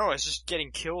 No, it's just getting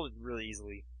killed really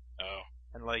easily. Oh.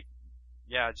 And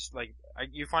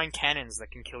you find cannons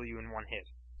that can kill you in one hit.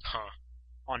 Huh.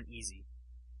 On easy.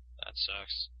 That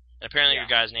sucks. And apparently your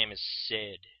guy's name is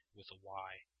Sid, with a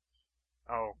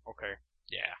Y. Oh, okay.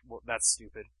 Yeah. Well, that's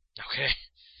stupid. Okay.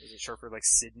 Is it short for, like,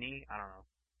 Sydney? I don't know.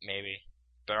 Maybe.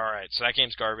 But alright, so that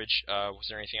game's garbage. Was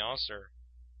there anything else, or?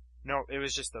 No, it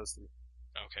was just those 3.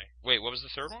 Okay. Wait, what was the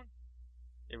third one?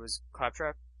 It was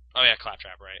Claptrap. Oh yeah,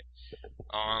 Claptrap, right.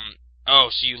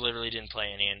 So you literally didn't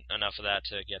play enough of that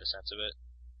to get a sense of it?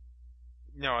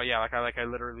 No, yeah, I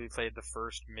literally played the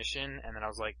first mission, and then I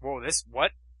was like, whoa,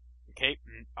 what? Okay,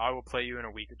 I will play you in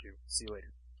a week or 2. See you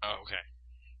later. Oh, okay.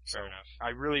 Fair enough. I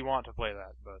really want to play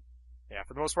that, but, yeah,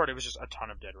 for the most part, it was just a ton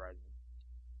of Dead Rising.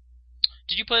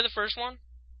 Did you play the first one?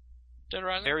 Dead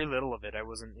Rising? Very little of it. I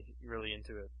wasn't really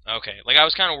into it. Okay. Like, I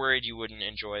was kind of worried you wouldn't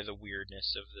enjoy the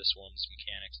weirdness of this one's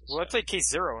mechanics and stuff. I played Case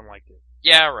Zero and liked it.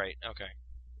 Yeah, right. Okay.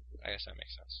 I guess that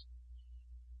makes sense.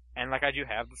 And, I do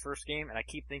have the first game, and I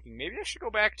keep thinking, maybe I should go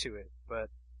back to it, but...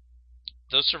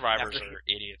 Those survivors are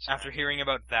idiots. After hearing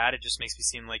about that, it just makes me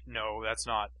seem like, no, that's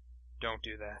not... Don't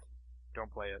do that.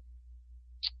 Don't play it.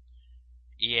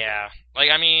 Yeah. Like,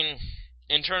 I mean,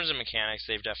 in terms of mechanics,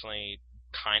 they've definitely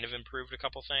kind of improved a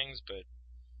couple things, but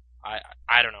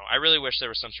I don't know. I really wish there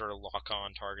was some sort of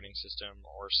lock-on targeting system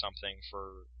or something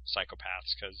for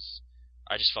psychopaths, because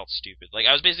I just felt stupid. Like,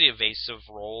 I was basically evasive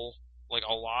roll, like,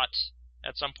 a lot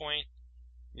at some point.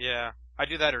 Yeah. I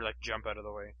do that or, jump out of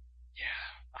the way.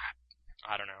 Yeah.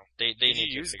 I don't know. They Did need you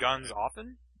to use figure it guns out.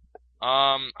 often?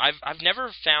 I've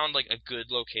never found like a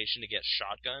good location to get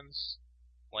shotguns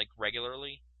like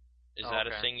regularly. Is that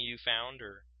a Okay. thing you found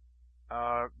or?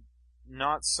 Uh,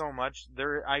 not so much.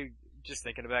 Just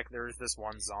thinking back, there's this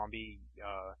one zombie,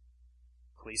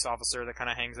 police officer that kind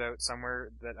of hangs out somewhere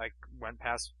that I went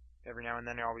past every now and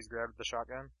then. I always grabbed the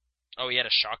shotgun. Oh, he had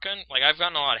a shotgun? Like I've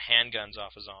gotten a lot of handguns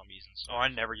off of zombies and Oh, stuff. I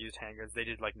never used handguns. They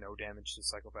did like no damage to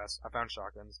psychopaths. I found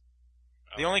shotguns.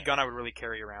 The Okay. only gun I would really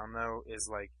carry around though is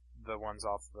like the ones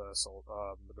off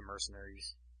the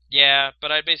mercenaries. Yeah,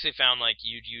 but I basically found like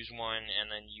you'd use one and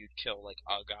then you'd kill like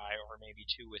a guy or maybe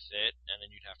two with it, and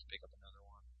then you'd have to pick up another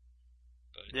one.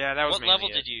 But Yeah, that was what level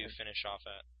mainly it. did you finish off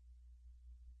at?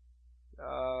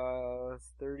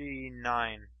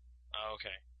 39. Oh,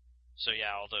 okay. So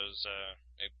yeah, all those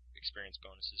experience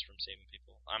bonuses from saving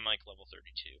people. I'm like level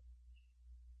 32.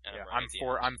 And Yeah, right at the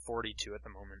end. I'm 42 at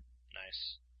the moment.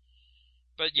 Nice.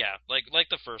 But yeah, like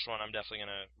the first one, I'm definitely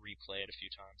gonna replay it a few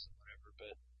times and whatever.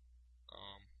 But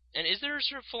and is there a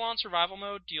sort of full-on survival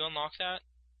mode? Do you unlock that?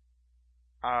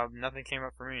 Nothing came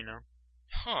up for me, no.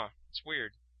 Huh. It's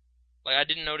weird. Like I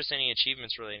didn't notice any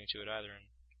achievements relating to it either. And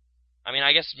I mean,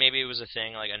 I guess maybe it was a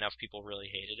thing like enough people really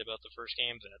hated about the first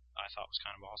game that I thought was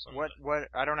kind of awesome. What,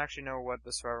 I don't actually know what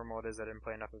the survival mode is. I didn't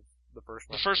play enough of the first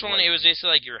one. The first one, it was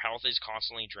basically like your health is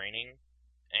constantly draining,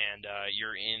 and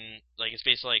you're in like it's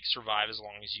basically like survive as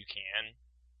long as you can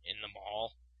in the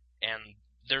mall, and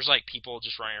there's like people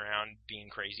just running around being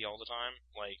crazy all the time.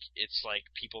 Like it's like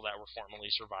people that were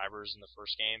formerly survivors in the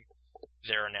first game,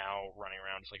 they're now running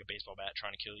around with like a baseball bat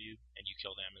trying to kill you, and you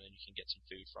kill them, and then you can get some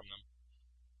food from them.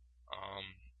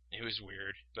 It was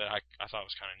weird, but I thought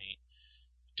it was kind of neat,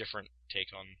 different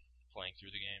take on playing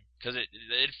through the game because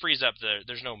it frees up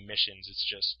there's no missions, it's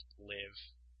just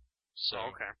live.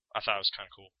 So okay. I thought it was kind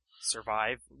of cool.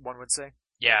 Survive, one would say.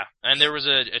 Yeah, and there was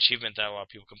a achievement that a lot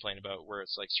of people complain about where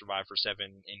it's like survive for 7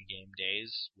 in-game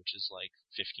days, which is like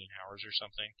 15 hours or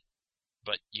something.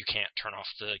 But you can't turn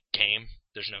off the game.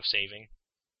 There's no saving.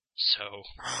 So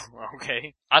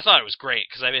Okay. I thought it was great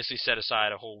because I basically set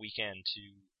aside a whole weekend to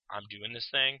I'm doing this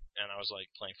thing, and I was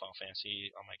like playing Final Fantasy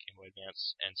on my Game Boy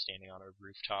Advance and standing on a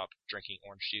rooftop drinking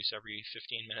orange juice every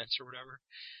 15 minutes or whatever.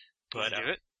 But Did you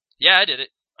do it? Yeah, I did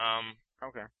it.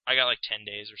 Okay. I got like 10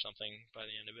 days or something by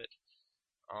the end of it.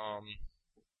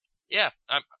 Yeah,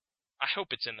 I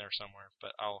hope it's in there somewhere,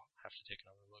 but I'll have to take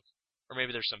another look. Or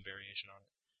maybe there's some variation on it.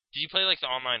 Did you play like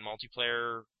the online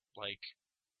multiplayer like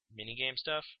minigame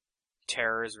stuff?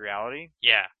 Terror is Reality?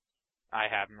 Yeah. I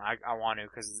haven't. I want to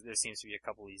because there seems to be a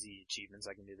couple easy achievements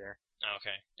I can do there.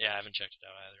 Okay. Yeah, I haven't checked it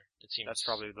out either. It seems That's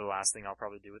probably the last thing I'll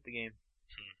probably do with the game.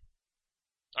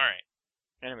 All right.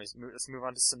 Anyways, let's move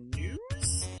on to some news.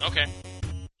 Okay.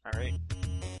 All right.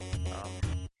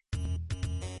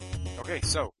 Okay,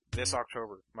 so this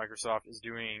October, Microsoft is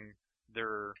doing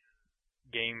their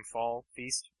Game Fall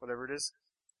Feast, whatever it is.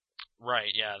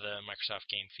 Right. Yeah, the Microsoft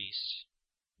Game Feast.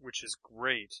 Which is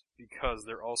great because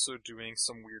they're also doing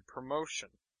some weird promotion.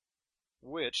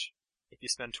 Which, if you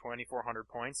spend 2,400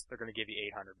 points, they're going to give you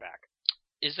 800 back.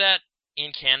 Is that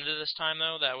in Canada this time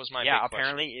though? That was my big question.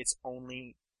 Apparently it's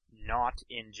only not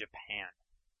in Japan.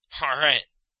 All right.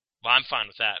 Well, I'm fine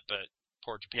with that, but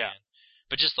poor Japan. Yeah.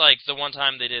 But just like the one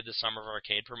time they did the Summer of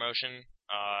Arcade promotion,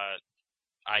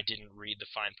 I didn't read the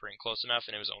fine print close enough,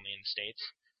 and it was only in the States,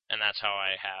 and that's how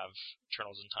I have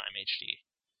Eternals in Time HD.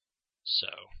 So,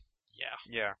 yeah.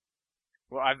 Yeah.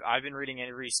 Well, I've been reading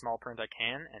every small print I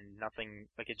can, and nothing,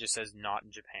 like it just says not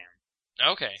in Japan.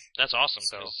 Okay, that's awesome.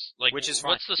 So, like, which is fine.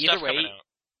 what's the Either stuff way, coming out?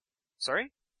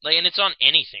 Sorry? Like, and it's on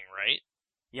anything, right?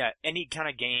 Yeah, any kind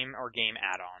of game or game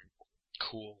add-on.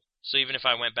 Cool. So even if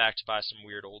I went back to buy some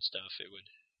weird old stuff, it would...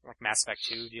 Like Mass Effect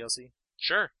 2 DLC?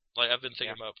 Sure. Like, I've been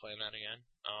thinking about playing that again.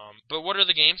 But what are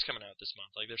the games coming out this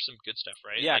month? Like, there's some good stuff,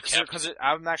 right? Yeah, like because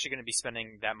I'm actually going to be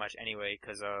spending that much anyway,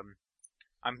 because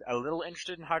I'm a little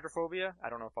interested in Hydrophobia. I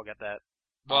don't know if I'll get that.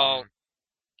 Well,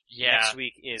 yeah. Next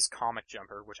week is Comic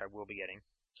Jumper, which I will be getting.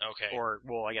 Okay. Or,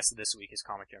 well, I guess this week is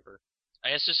Comic Jumper.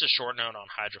 I guess just a short note on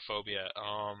Hydrophobia.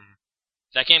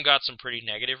 That game got some pretty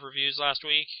negative reviews last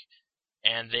week,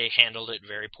 and they handled it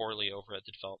very poorly over at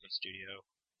the development studio.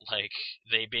 Like,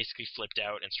 they basically flipped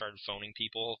out and started phoning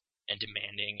people and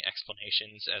demanding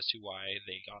explanations as to why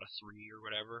they got a 3 or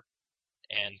whatever,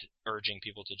 and urging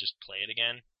people to just play it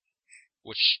again.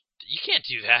 Which, you can't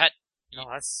do that. No,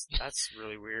 that's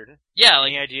really weird. Yeah,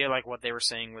 like... Any idea, like, what they were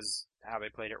saying was how they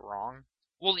played it wrong?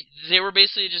 Well, they were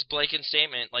basically just blanket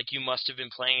statement, like, you must have been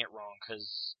playing it wrong,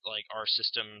 because, like, our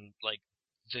system, like,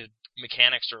 the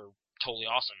mechanics are totally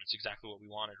awesome. It's exactly what we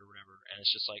wanted or whatever. And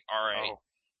it's just like, alright,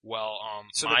 Well,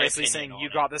 So my they're basically opinion saying on you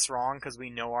it- got this wrong because we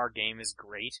know our game is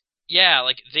great. Yeah,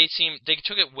 like they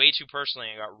took it way too personally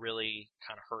and got really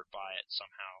kind of hurt by it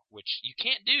somehow, which you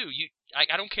can't do.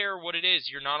 I don't care what it is.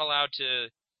 You're not allowed to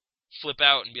flip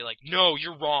out and be like, "No,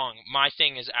 you're wrong. My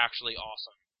thing is actually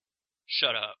awesome."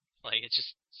 Shut up. Like it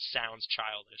just sounds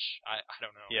childish. I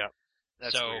don't know. Yeah,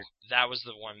 that's so weird. that was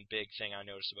the one big thing I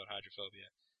noticed about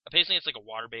Hydrophobia. Apparently, it's like a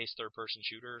water-based third-person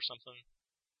shooter or something.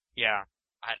 Yeah,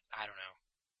 I don't know.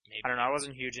 Maybe. I don't know. I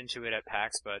wasn't huge into it at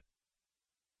PAX, but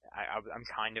I'm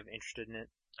kind of interested in it.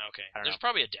 Okay. I don't There's know.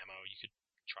 probably a demo. You could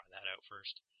try that out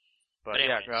first. But, But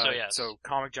anyway, yeah, so yes.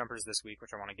 Comic Jumpers this week,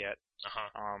 which I want to get.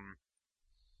 Uh-huh.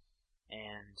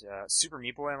 And Super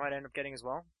Meat Boy I might end up getting as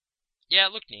well. Yeah,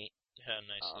 it looked neat. It had a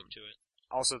nice look to it.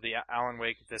 Also, the Alan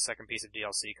Wake, the second piece of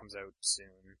DLC comes out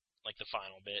soon. Like the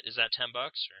final bit. Is that $10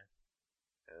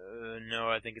 or? No,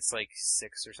 I think it's like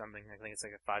 6 or something. I think it's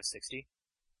like a 560.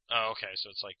 Oh, okay. So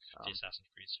it's like the Um, Assassin's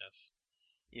Creed stuff.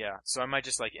 Yeah, so I might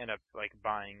just like end up like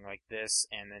buying like this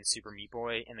and then Super Meat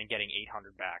Boy and then getting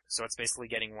 800 back. So it's basically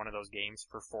getting one of those games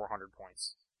for 400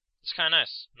 points. It's kind of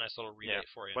nice. Nice little rebate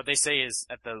for you. What they say is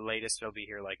at the latest it'll be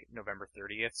here like November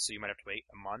 30th, so you might have to wait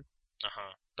a month.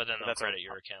 Uh-huh. But then they'll that's credit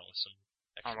your account with some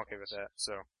extra I'm okay with points. that.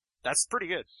 So that's pretty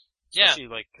good. Yeah. Especially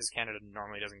like because Canada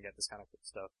normally doesn't get this kind of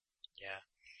stuff. Yeah.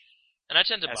 And I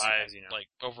tend to As buy, you know. like,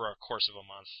 over a course of a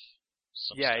month.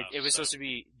 Yeah, it was supposed to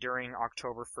be during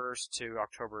October 1st to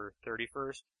October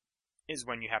 31st is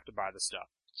when you have to buy the stuff.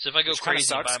 So if I go Which kind of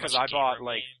crazy and sucks buy a because bunch I of bought Game Room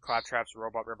like games- Claptrap's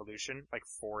Robot Revolution like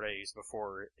 4 days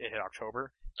before it hit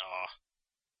October. Aw.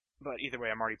 But either way,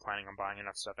 I'm already planning on buying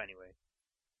enough stuff anyway.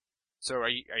 So are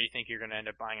you think you're gonna end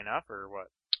up buying enough or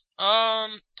what?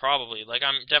 Probably. Like,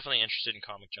 I'm definitely interested in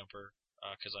Comic Jumper,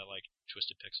 cause I like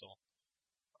Twisted Pixel.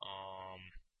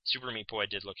 Super Meat Boy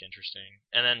did look interesting.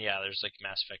 And then, yeah, there's like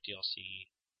Mass Effect DLC.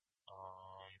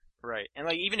 Right. And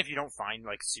like even if you don't find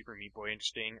like Super Meat Boy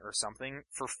interesting or something,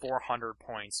 for 400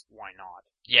 points, why not?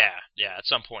 Yeah, at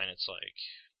some point it's like...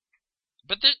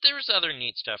 But there's other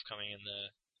neat stuff coming in the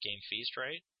Game Feast,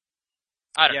 right?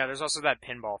 I don't know. There's also that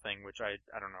pinball thing, which I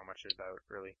don't know much about,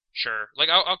 really. Sure. Like,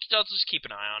 I'll just keep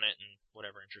an eye on it and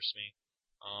whatever interests me.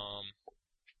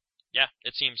 Yeah,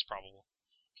 it seems probable.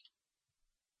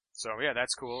 So yeah,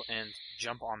 that's cool, and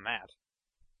jump on that.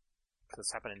 Because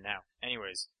it's happening now.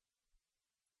 Anyways.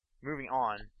 Moving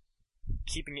on.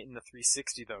 Keeping it in the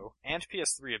 360 though, and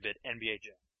PS3 a bit, NBA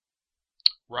Jam.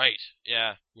 Right,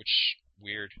 yeah, which,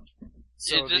 weird.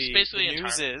 So This basically the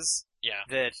news is Yeah.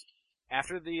 that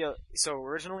after the, so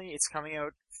originally it's coming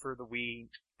out for the Wii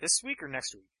this week or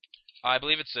next week? I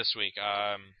believe it's this week.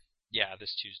 Yeah,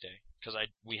 this Tuesday. Because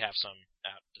we have some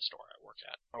at the store I work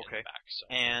at. In Okay. the back, so.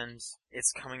 And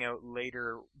it's coming out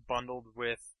later bundled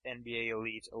with NBA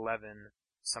Elite 11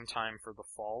 sometime for the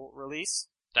fall release.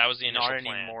 That was the initial Not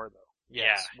plan. anymore though.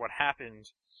 Yes. Yeah. What happened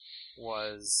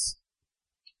was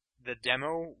the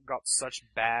demo got such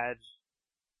bad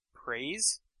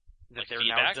praise that Like they're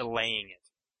feedback? now delaying it.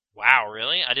 Wow,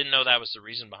 really? I didn't know that was the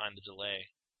reason behind the delay.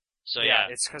 So yeah.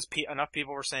 It's because enough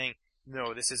people were saying,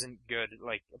 no, this isn't good.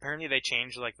 Like, apparently they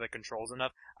changed, like, the controls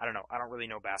enough. I don't know. I don't really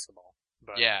know basketball.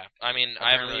 But Yeah, I mean,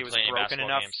 I haven't apparently really it was played any broken basketball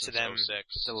enough games to since them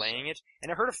 06. delaying it.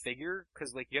 And I heard a figure,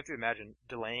 because, like, you have to imagine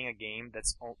delaying a game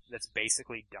that's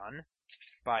basically done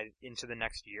into the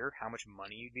next year, how much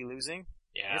money you'd be losing.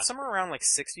 Yeah. And it's somewhere around, like,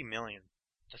 60 million.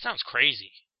 That sounds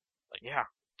crazy. Yeah.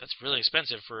 That's really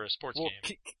expensive for a sports Well,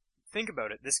 game. think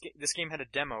about it. This game had a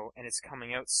demo, and it's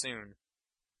coming out soon.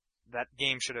 That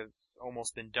game should have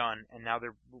almost been done, and now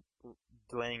they're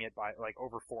delaying it by, like,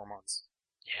 over 4 months.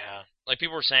 Yeah. Like,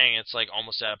 people were saying it's, like,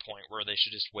 almost at a point where they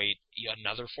should just wait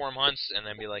another 4 months and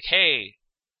then be like, hey,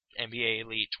 NBA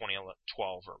Elite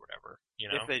 2012 or whatever, you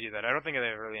know? If they do that. I don't think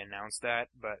they've really announced that,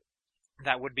 but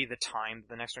that would be the time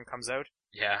the next one comes out.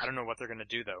 Yeah. I don't know what they're gonna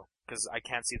do, though, because I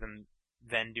can't see them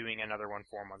then doing another one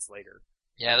 4 months later.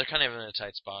 Yeah, they're kind of in a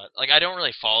tight spot. Like, I don't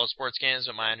really follow sports games,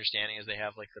 but my understanding is they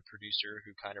have, like, the producer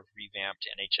who kind of revamped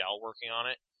NHL working on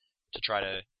it to try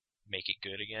to make it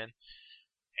good again.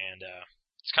 And,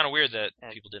 it's kind of weird that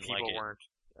And people didn't people like it. weren't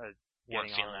Weren't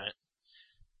getting on feeling that. it.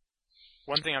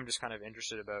 One thing I'm just kind of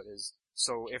interested about is,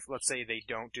 so if, let's say, they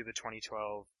don't do the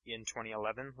 2012 in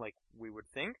 2011, like we would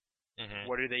think, Mm-hmm.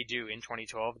 what do they do in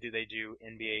 2012? Do they do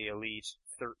NBA Elite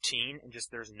 13 and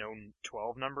just there's no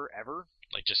 12 number ever?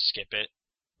 Like, just skip it.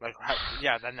 Like,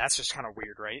 then that's just kind of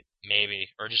weird, right? Maybe.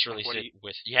 Or just release what do it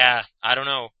with... Yeah, I don't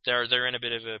know. They're in a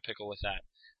bit of a pickle with that.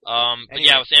 But Anyway,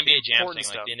 yeah, with the NBA Jam important thing,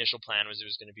 stuff. like, the initial plan was it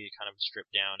was going to be kind of a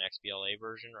stripped down XBLA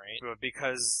version, right? But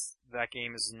because that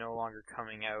game is no longer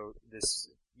coming out this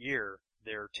year,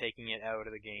 they're taking it out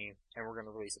of the game and we're going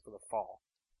to release it for the fall.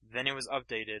 Then it was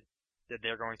updated that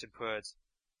they're going to put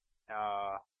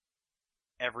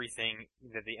everything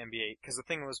that the NBA, because the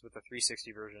thing was with the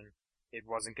 360 version, it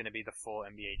wasn't going to be the full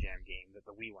NBA Jam game that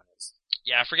the Wii one is.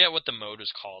 Yeah, I forget what the mode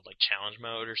was called, like challenge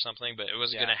mode or something, but it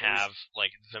wasn't going to have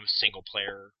like the single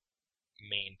player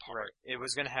main part. Right. It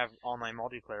was going to have online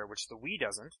multiplayer, which the Wii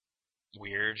doesn't.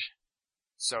 Weird.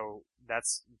 So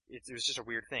it was just a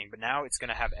weird thing. But now it's going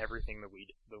to have everything the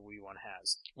Wii one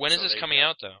has. When is this coming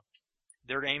out though?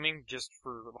 They're aiming just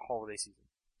for the holiday season.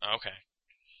 Okay.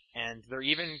 And they're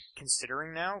even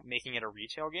considering now making it a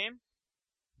retail game,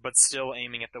 but still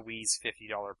aiming at the Wii's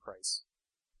 $50 price.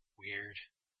 Weird.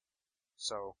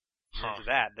 So, into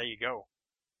that, there you go.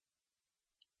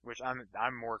 Which I'm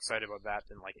more excited about that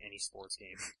than like any sports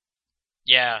game.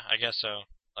 Yeah, I guess so.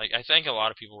 Like, I think a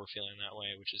lot of people were feeling that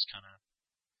way, which is kind of,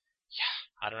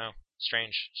 I don't know,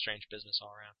 strange business all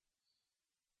around.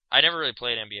 I never really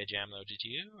played NBA Jam though. Did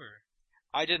you? Or?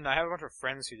 I didn't. I have a bunch of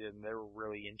friends who did, and they were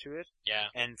really into it.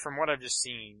 Yeah. And from what I've just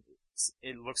seen,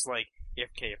 it looks like if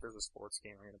there's a sports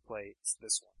game I'm gonna play, it's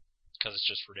this one. Because it's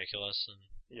just ridiculous and.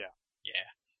 Yeah.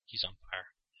 Yeah. He's on fire.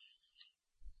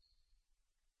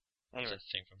 Anyway, that's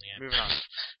a thing from the end. Moving on.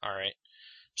 All right.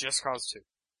 Just Cause 2.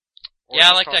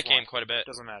 Yeah, I like that game quite a bit.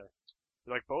 Doesn't matter.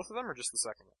 You like both of them or just the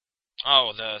second one?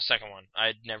 Oh, the second one.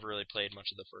 I'd never really played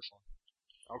much of the first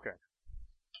one. Okay.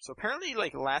 So apparently,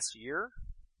 like last year,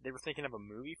 they were thinking of a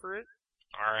movie for it.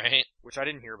 All right. Which I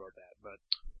didn't hear about that, but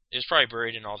it was probably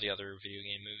buried in all the other video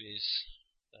game movies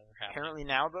that are happening. Apparently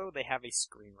now, though, they have a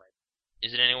screenwriter.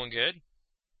 Is it anyone good?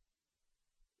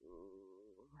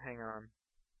 Hang on.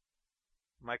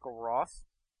 Michael Roth.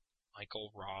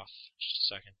 Michael Roth. Just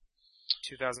a second.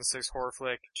 2006 horror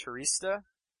flick Turista.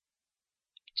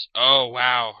 Oh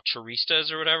wow,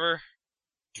 Turistas or whatever.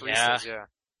 Turistas, yeah.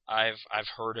 I've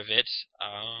heard of it.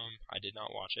 I did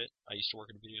not watch it. I used to work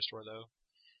at a video store though,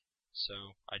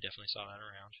 so I definitely saw that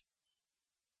around.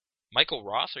 Michael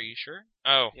Roth, are you sure?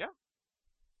 Oh. Yeah.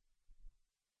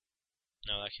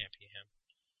 No, that can't be him.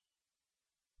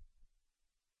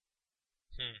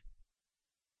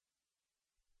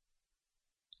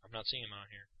 I'm not seeing him on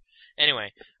here.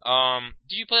 Anyway,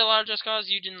 did you play a lot of Just Cause?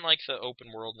 You didn't like the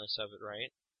open worldness of it,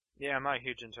 right? Yeah, I'm not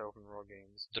huge into open world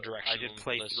games. The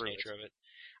directionless nature of it.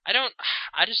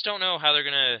 I just don't know how they're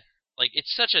gonna, like,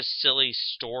 it's such a silly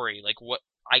story. Like, what,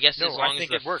 I guess as long as I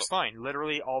think it works fine.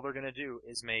 Literally, all they're gonna do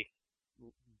is make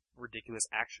ridiculous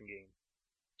action game.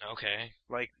 Okay.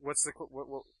 Like, what's the,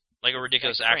 what like a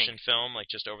ridiculous action film, like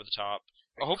just over the top.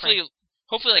 Like hopefully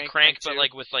like Crank, but too.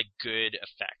 like with like good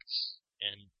effects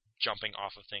and jumping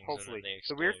off of things. Hopefully. And then they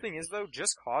explode. The weird thing is though,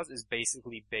 Just Cause is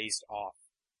basically based off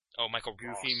Michael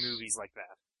goofy Ross. movies like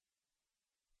that.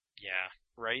 Yeah.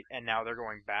 Right? And now they're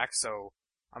going back, so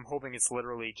I'm hoping it's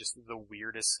literally just the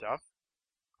weirdest stuff.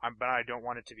 But I don't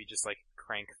want it to be just like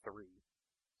Crank 3.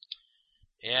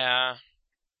 Yeah.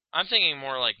 I'm thinking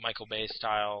more like Michael Bay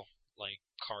style, like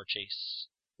car chase,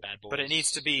 Bad Boys. But it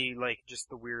needs to be like just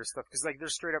the weirdest stuff, because like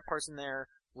there's straight up parts in there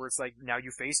where it's like, now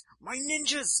you face my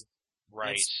ninjas! Right.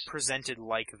 And it's presented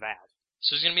like that.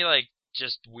 So it's gonna be like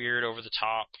just weird over the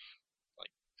top.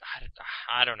 Like,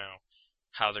 I don't know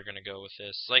how they're gonna go with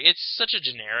this. Like, it's such a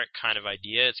generic kind of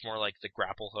idea. It's more like the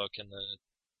grapple hook and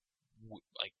the,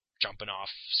 like, jumping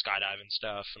off, skydiving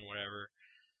stuff and whatever.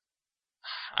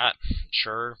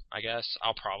 Sure, I guess.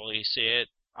 I'll probably see it.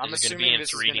 I'm assuming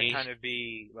this is going to kind of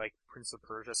be like Prince of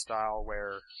Persia style,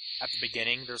 where at the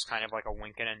beginning there's kind of like a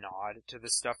wink and a nod to the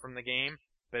stuff from the game,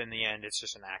 but in the end it's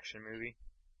just an action movie.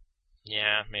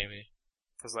 Yeah, maybe.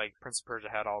 Because like Prince of Persia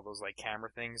had all those like camera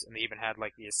things, and they even had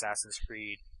like the Assassin's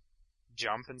Creed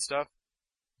jump and stuff.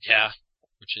 Yeah,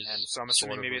 which is. And so I'm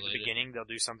assuming maybe at the beginning they'll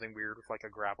do something weird with like a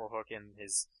grapple hook in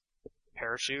his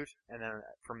parachute, and then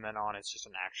from then on it's just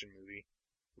an action movie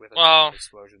with a ton of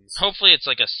explosions. Hopefully it's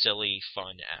like a silly,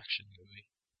 fun action movie.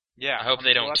 Yeah, I hope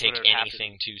they don't take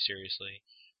anything too seriously.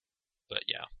 But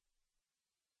yeah.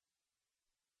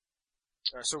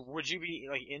 So would you be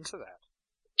like into that?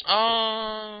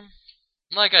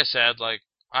 Like I said, like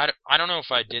I don't know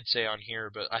if I did say on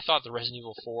here, but I thought the Resident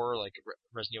Evil 4, like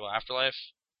Resident Evil Afterlife,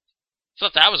 I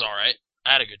thought that was all right.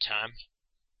 I had a good time.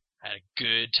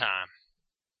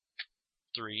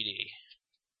 3D.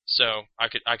 So I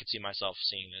could see myself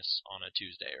seeing this on a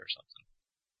Tuesday or something.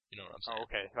 You know what I'm saying? Oh,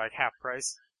 okay. Like half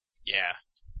price? Yeah.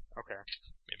 Okay.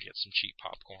 Maybe get some cheap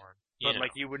popcorn. But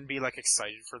like you wouldn't be like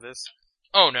excited for this?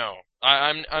 Oh no.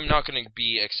 I'm not gonna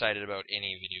be excited about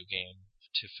any video game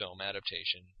to film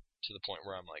adaptation to the point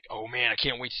where I'm like, oh man, I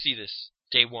can't wait to see this.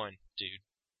 Day one, dude.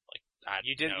 Like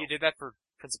you did that for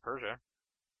Prince of Persia.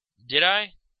 Did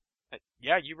I?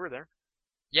 Yeah, you were there.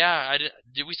 Yeah, I did.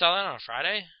 Did we saw that on a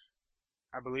Friday?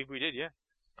 I believe we did, yeah.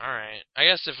 Alright. I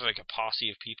guess if like a posse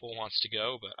of people wants to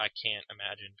go, but I can't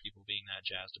imagine people being that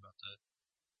jazzed about the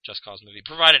Just Cause movie,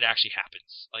 provided it actually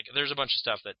happens. Like, there's a bunch of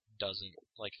stuff that doesn't,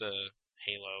 like the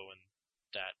Halo and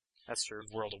that That's true.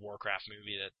 World of Warcraft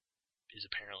movie that is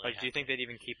apparently Like, do you think they'd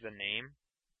even keep the name?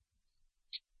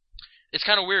 It's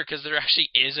kind of weird because there actually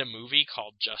is a movie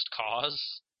called Just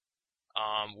Cause,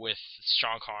 with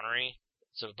Sean Connery.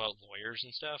 It's about lawyers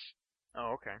and stuff.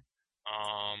 Oh, okay.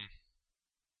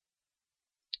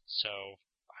 So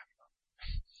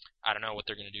I don't know what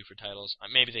they're gonna do for titles.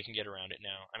 Maybe they can get around it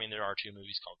now. I mean, there are 2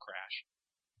 movies called Crash,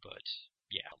 but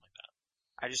yeah, something like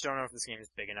that. I just don't know if this game is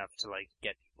big enough to, like,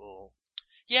 get people...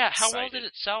 Yeah, how well excited. did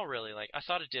it sell, really? Like, I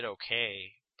thought it did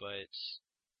okay, but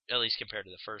at least compared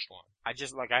to the first one. I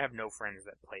have no friends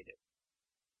that played it.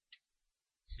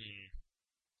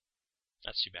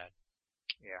 That's too bad.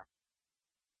 Yeah.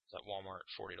 That Walmart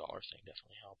 $40 thing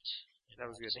definitely helped. That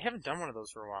was good. They haven't done one of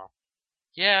those for a while.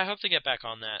 Yeah, I hope they get back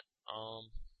on that.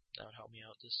 That would help me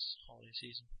out this holiday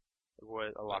season.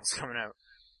 A lot's coming out.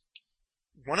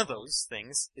 One of those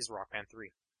things is Rock Band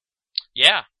 3.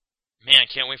 Yeah. Man, I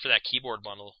can't wait for that keyboard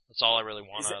bundle. That's all I really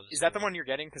want out of this. Is that the one you're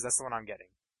getting? Because that's the one I'm getting.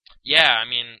 Yeah, I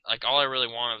mean, like, all I really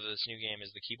want of this new game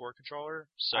is the keyboard controller,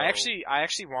 so... I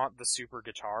actually want the super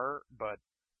guitar, but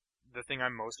the thing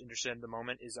I'm most interested in at the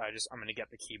moment is I'm gonna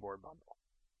get the keyboard bundle.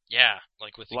 Yeah,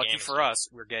 like with the Lucky game for us,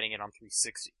 we're getting it on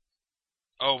 360.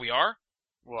 Oh, we are?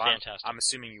 Well, Fantastic. I'm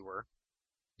assuming you were.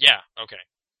 Yeah, okay.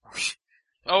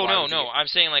 Oh, Why no, would you no, get- I'm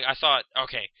saying, like, I thought...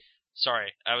 Okay,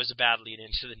 sorry, I was a bad lead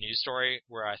into the news story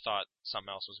where I thought something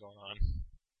else was going on.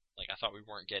 Like, I thought we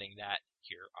weren't getting that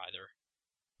here either.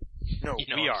 No, You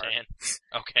know we what are. I'm saying?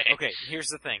 Okay. Okay, here's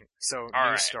the thing. So, All news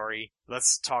right. story.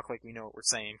 Let's talk like we know what we're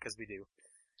saying, because we do.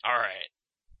 Alright.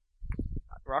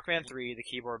 Rock Band 3, the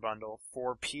keyboard bundle,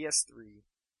 for PS3,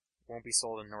 won't be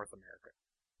sold in North America.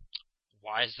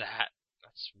 Why is that?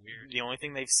 That's weird. The only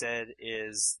thing they've said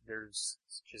is there's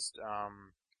just,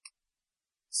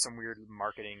 some weird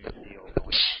marketing deal going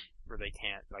on, where they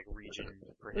can't, like, region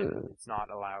prohibit. It's not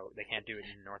allowed. They can't do it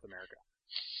in North America.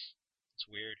 It's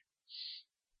weird.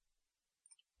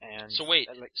 And So wait,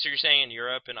 like, so you're saying in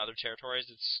Europe and other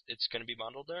territories it's going to be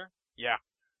bundled there? yeah,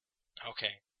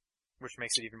 Okay. which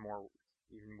makes it even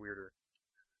weirder.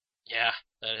 Yeah,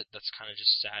 that's kind of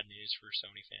just sad news for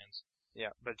Sony fans.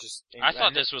 Yeah, but just I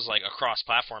thought this was like a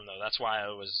cross-platform though. That's why I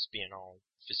was being all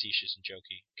facetious and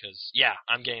jokey. Because yeah,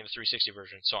 I'm getting the 360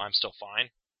 version, so I'm still fine.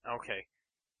 okay.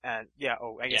 And yeah,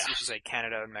 I guess Yeah. you should say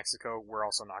Canada and Mexico. We're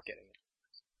also not getting it.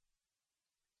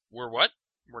 We're what?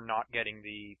 We're not getting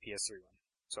the PS3 one,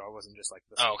 so it wasn't just like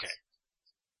this. Oh, okay.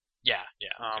 Yeah,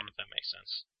 okay, Um, that makes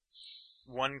sense.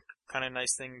 One kind of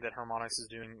nice thing that Harmonix is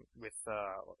doing with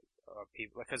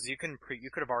people, because you could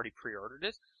have already pre-ordered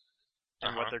it,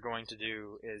 and what Uh-huh. they're going to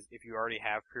do is if you already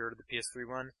have pre-ordered the PS3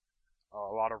 one, a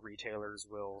lot of retailers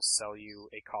will sell you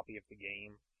a copy of the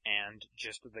game and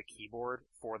just the keyboard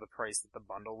for the price that the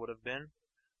bundle would have been,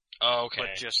 Oh, okay.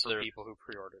 but just so for they're, people who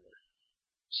pre-ordered it.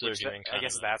 so they're Which doing I kind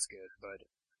guess of that's good, but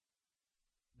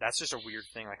that's just a weird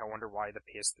thing. Like, I wonder why the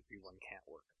PS3 one can't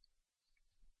work.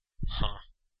 Huh.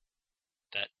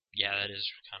 That is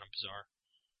kind of bizarre.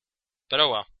 But oh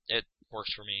well, it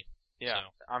works for me. Yeah,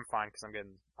 So. I'm fine because I'm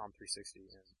getting on 360,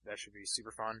 and that should be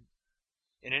super fun.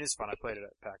 And it is fun. I played it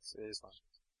at PAX. It is fun.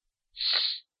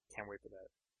 Can't wait for that.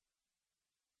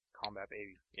 Combat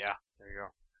Baby. Yeah, there you go.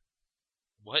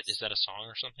 What? Is that a song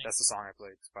or something? That's the song I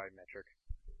played. It's by Metric.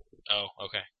 Oh,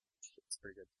 okay. It's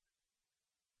pretty good.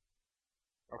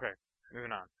 Okay,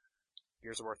 moving on.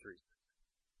 Gears of War 3.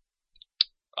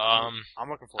 I'm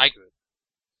looking forward to it.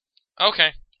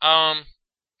 Okay.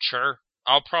 Sure.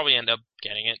 I'll probably end up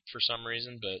getting it for some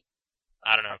reason, but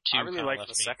I don't know. I really liked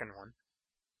the second one.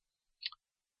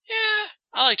 Yeah,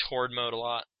 I liked Horde mode a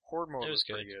lot. Horde mode It was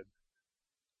was pretty good.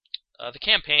 The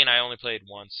campaign I only played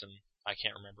once, and I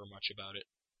can't remember much about it,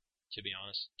 to be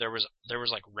honest. There was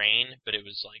like rain, but it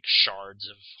was like shards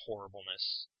of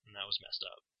horribleness, and that was messed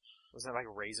up. Wasn't it like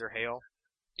Razor Hail?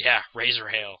 Yeah, Razor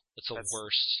Hail. That's the That's-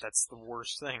 worst. That's the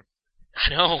worst thing. I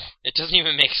know. It doesn't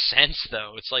even make sense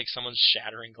though. It's like someone's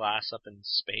shattering glass up in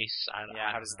space. I don't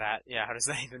How does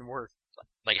know. that even work?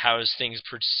 Like, how does things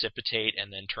precipitate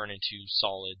and then turn into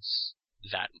solids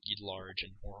that large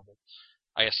and horrible?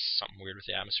 I guess something weird with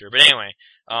the atmosphere. But anyway,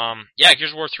 yeah,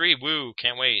 Gears of War 3, woo,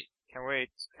 can't wait. Can't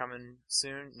wait. Coming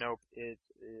soon? Nope. It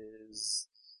is,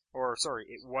 or sorry,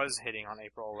 it was hitting on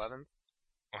April 11th.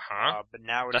 Uh-huh. But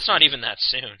now That's not even that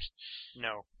soon.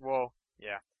 No. Well,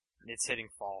 yeah. It's hitting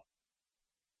fall.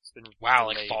 It's been Wow,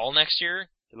 delayed, like fall next year?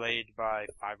 delayed by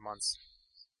 5 months.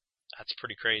 That's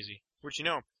pretty crazy. Which,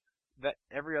 that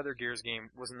every other Gears game,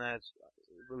 wasn't that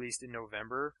released in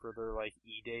November for their like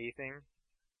E-Day thing.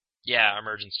 Yeah,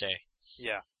 Emergence Day.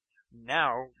 Yeah.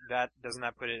 Now doesn't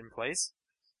that put it in place?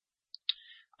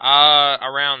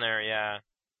 Around there, yeah.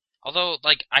 Although,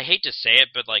 like, I hate to say it,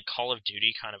 but like Call of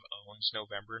Duty kind of owns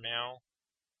November now,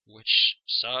 which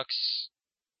sucks.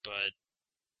 But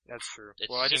that's true.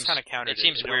 Well, I just kind of counted it. It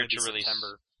seems weird to release.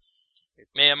 September.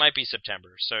 It might be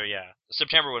September. So yeah,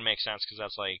 September would make sense because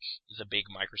that's like the big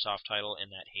Microsoft title in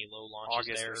that Halo launch.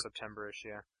 August there. Or September-ish,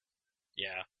 yeah.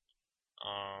 Yeah.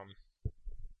 All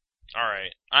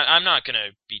right. I'm not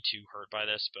gonna be too hurt by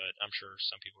this, but I'm sure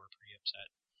some people are pretty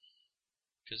upset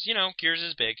because Gears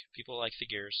is big. People like the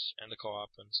Gears and the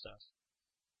co-op and stuff.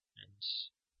 And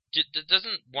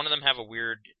doesn't one of them have a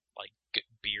weird like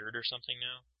beard or something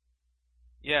now?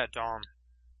 Yeah, Dom.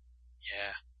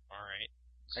 Yeah. All right.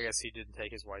 I guess he didn't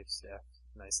take his wife's death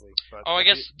nicely. But I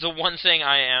guess the one thing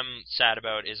I am sad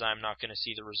about is I'm not going to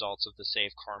see the results of the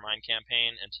Save Carmine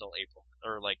campaign until April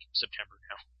or like September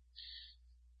now.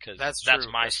 Because that's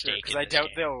my stake. Because I doubt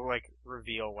they'll like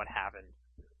reveal what happened.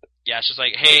 Yeah, it's just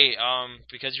like, hey,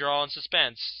 because you're all in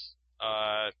suspense,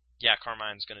 yeah,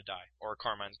 Carmine's gonna die or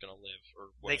Carmine's gonna live or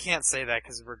whatever. They can't say that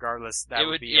because regardless, that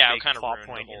would be a big plot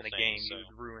point in the game. So. You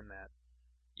would ruin that.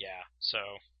 Yeah, so.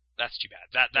 That's too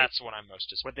bad. That's what I'm most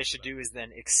disappointed. What they should do is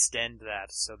then extend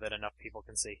that so that enough people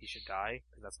can say he should die,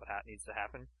 because that's what needs to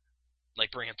happen.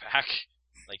 Like bring it back.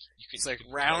 Like you could. It's like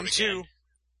round 2.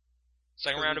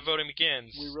 Second round of voting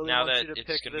begins. We really now want that you to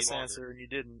pick this answer, and you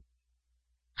didn't.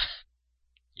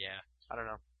 Yeah. I don't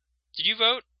know. Did you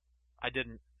vote? I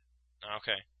didn't.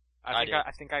 Okay.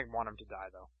 I think I want him to die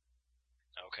though.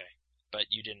 Okay, but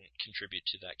you didn't contribute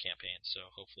to that campaign, so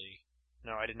hopefully.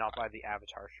 No, I did not buy the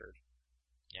Avatar shirt.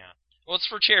 Yeah. Well,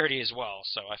 it's for charity as well,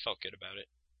 so I felt good about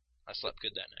it. I slept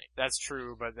good that night. That's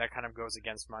true, but that kind of goes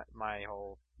against my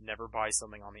whole never buy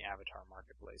something on the Avatar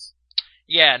marketplace.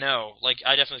 Yeah, no, like,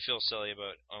 I definitely feel silly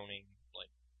about owning,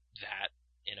 like, that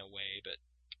in a way, but,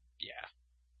 yeah.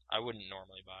 I wouldn't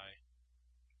normally buy.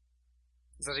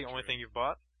 Is that the only thing you've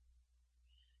bought?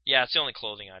 Yeah, it's the only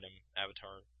clothing item,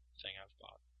 Avatar thing I've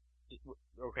bought.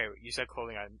 Okay, you said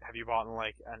clothing item. Have you bought,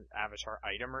 like, an Avatar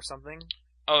item or something?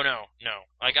 Oh, no.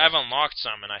 Like, I've unlocked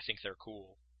some, and I think they're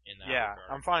cool in that regard.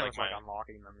 I'm fine with,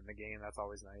 unlocking them in the game. That's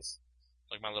always nice.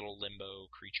 Like my little limbo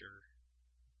creature.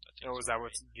 Oh, is that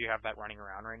do you have that running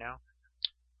around right now?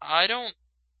 I don't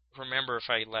remember if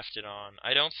I left it on.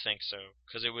 I don't think so,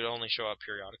 because it would only show up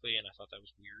periodically, and I thought that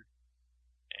was weird.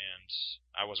 And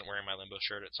I wasn't wearing my limbo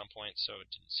shirt at some point, so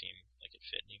it didn't seem like it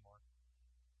fit anymore.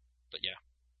 But yeah.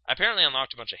 I apparently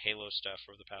unlocked a bunch of Halo stuff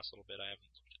over the past little bit. I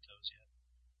haven't looked at those yet.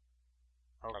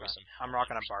 Okay. I'm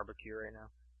rocking a barbecue right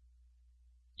now.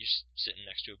 You're sitting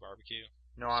next to a barbecue?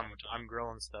 No, I'm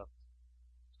grilling stuff.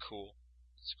 Cool.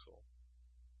 That's cool.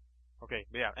 Okay,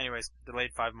 but yeah, anyways, delayed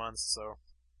 5 months, so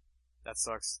that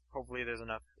sucks. Hopefully there's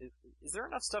enough. Is there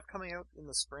enough stuff coming out in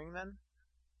the spring then?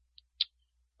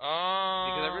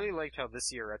 Because I really liked how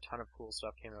this year a ton of cool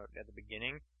stuff came out at the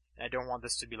beginning, and I don't want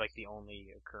this to be like the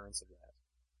only occurrence of that.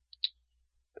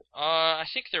 I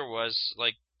think there was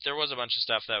a bunch of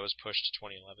stuff that was pushed to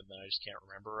 2011 that I just can't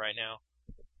remember right now.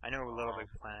 I know Little Big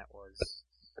Planet was.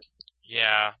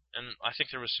 Yeah, and I think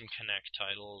there was some Kinect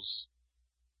titles.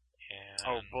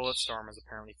 And... Bulletstorm is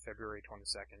apparently February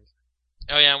 22nd.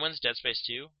 Oh yeah, when's Dead Space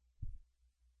 2?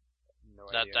 No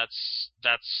idea.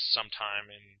 That's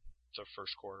sometime in the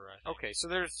first quarter, I think. Okay, so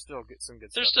there's still some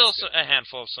good stuff. There's still a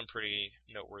handful of some pretty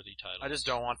noteworthy titles. I just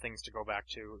don't want things to go back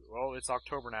to, well, it's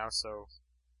October now, so...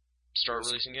 Start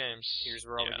releasing games. Here's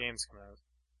where all the games come out.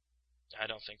 I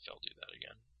don't think they'll do that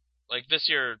again. Like, this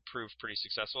year proved pretty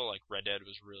successful. Like, Red Dead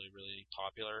was really, really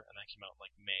popular, and that came out in,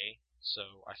 like, May.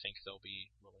 So I think they'll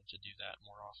be willing to do that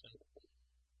more often.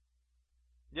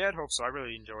 Yeah, I'd hope so. I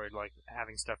really enjoyed, like,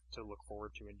 having stuff to look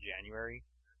forward to in January.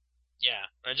 Yeah,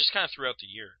 and just kind of throughout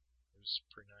the year. It was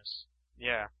pretty nice.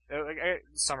 Yeah.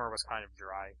 Summer was kind of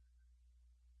dry.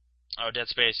 Oh,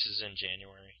 Dead Space is in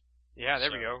January. Yeah,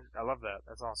 there we go. I love that.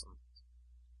 That's awesome.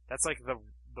 That's like the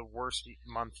worst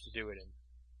month to do it in.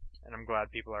 And I'm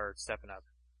glad people are stepping up.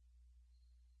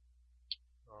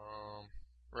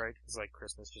 Right? Because like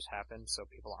Christmas just happened, so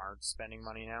people aren't spending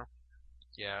money now.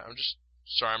 Yeah, I'm just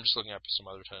looking up some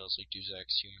other titles like Deus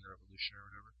Ex Human Revolution or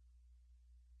whatever.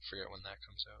 Forget when that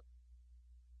comes out.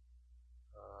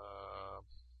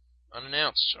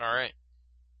 Unannounced. Alright.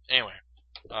 Anyway,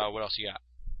 what else you got?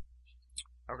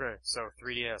 Okay, so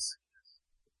 3DS.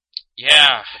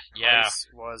 Yeah. Price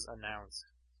was announced.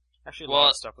 Actually, a lot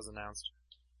of stuff was announced.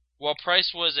 Well,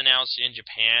 price was announced in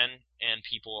Japan, and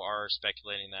people are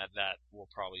speculating that will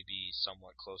probably be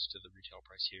somewhat close to the retail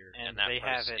price here. And that they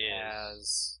price have it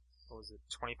as what was it,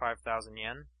 25,000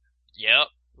 yen, Yep.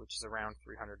 which is around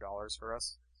 $300 for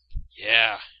us.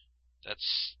 Yeah.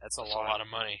 That's a a lot of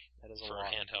money That is a for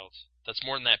lot. a handheld. That's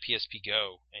more than that PSP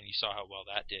Go, and you saw how well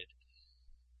that did.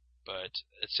 But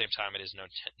at the same time, it is no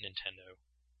Nintendo.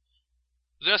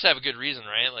 They also have a good reason,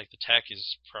 right? Like, the tech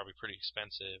is probably pretty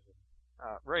expensive.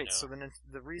 Right. No. So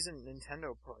the reason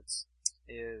Nintendo puts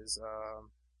is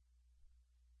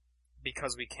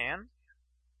because we can.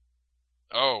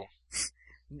 Oh.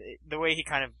 The way he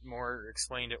kind of more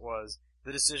explained it was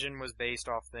the decision was based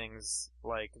off things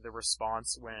like the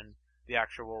response when the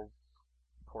actual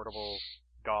portable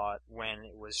got when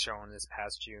it was shown this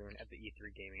past June at the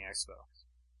E3 Gaming Expo.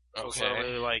 So it's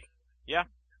literally like, yeah,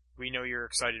 we know you're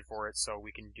excited for it, so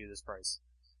we can do this price.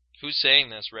 Who's saying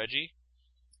this, Reggie?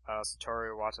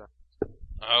 Satoru Iwata.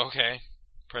 Oh, okay.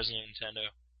 President of Nintendo.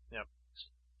 Yep.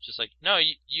 Just like, no,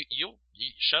 you'll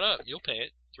shut up. You'll pay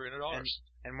it. $300.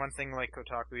 And one thing like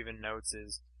Kotaku even notes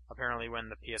is apparently when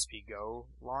the PSP Go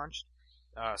launched,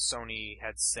 Sony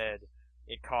had said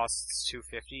it costs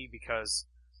 $250 because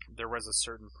there was a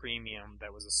certain premium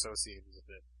that was associated with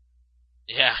it.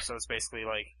 Yeah. So it's basically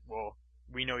like, well,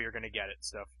 we know you're gonna get it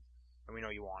stuff, and we know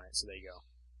you want it, so there you go.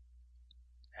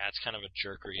 That's kind of a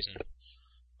jerk reason.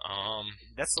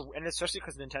 And especially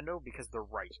because they're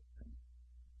right.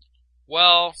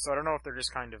 Well, So I don't know if they're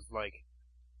just kind of like,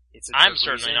 it's a I'm jerk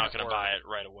certainly reason, not going to or- buy it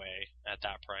right away at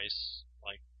that price.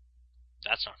 Like,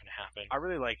 that's not going to happen. I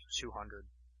really like 200.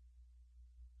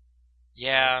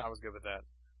 Yeah. I was good with that.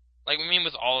 Like, I mean,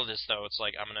 with all of this, though, it's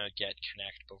like, I'm going to get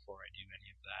Kinect before I do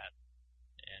any of that.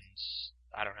 And,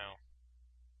 I don't know.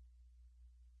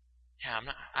 Yeah,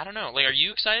 I don't know. Like, are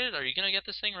you excited? Are you going to get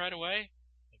this thing right away?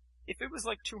 If it was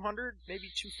like 200, maybe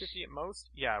 250 at most,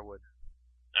 yeah, I would.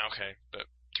 Okay, but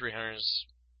 300 is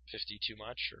 50 too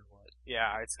much, or what?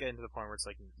 Yeah, it's getting to the point where it's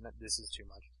like, this is too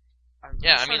much.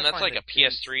 Yeah, I mean, that's like a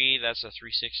PS3, that's a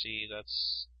 360,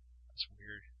 that's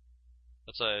weird.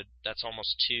 That's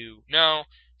almost two. No,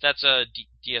 that's a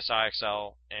DSi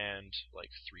XL and like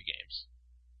 3 games.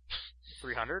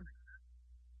 300?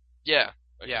 Yeah.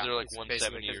 Because Yeah, they're like it's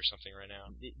 170 basically- or something right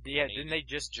now. Yeah, didn't they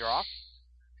just drop?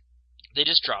 They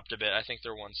just dropped a bit. I think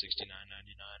they're 169.99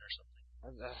 or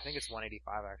something. I think it's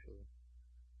 185 actually.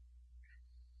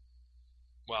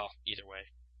 Well, either way.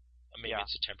 Maybe Yeah.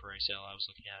 it's a temporary sale I was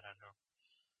looking at, I don't know.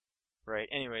 Right.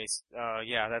 Anyways,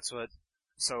 yeah, that's what.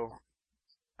 So,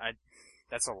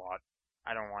 that's a lot.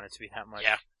 I don't want it to be that much.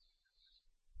 Yeah.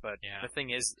 But Yeah. the thing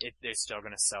is, they're still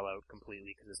gonna sell out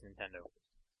completely because it's Nintendo.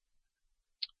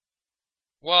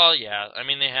 Well, yeah. I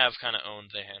mean, they have kind of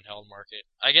owned the handheld market.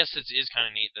 I guess it is kind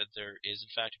of neat that there is, in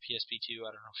fact, a PSP2.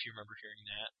 I don't know if you remember hearing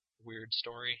that weird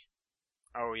story.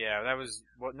 Oh yeah, that was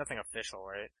nothing official,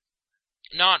 right?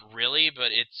 Not really,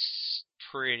 but it's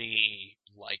pretty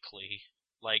likely.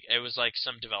 Like, it was like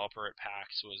some developer at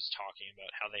PAX was talking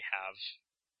about how they have,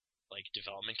 like,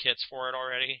 development kits for it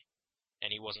already,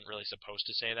 and he wasn't really supposed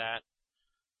to say that.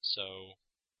 So,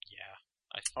 yeah.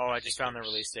 I just found the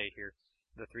release date here.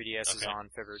 The 3DS is Okay. on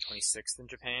February 26th in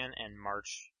Japan and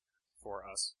March for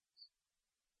us.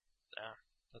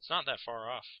 That's not that far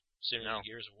off. Sooner No. than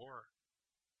Gears of War.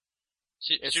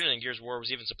 Sooner than Gears of War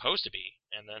was even supposed to be,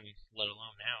 and then let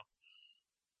alone now.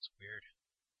 It's weird.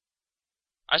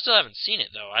 I still haven't seen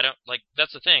it though. I don't like.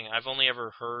 That's the thing. I've only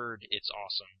ever heard it's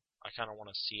awesome. I kind of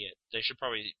want to see it. They should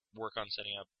probably work on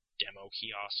setting up demo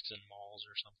kiosks in malls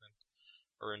or something,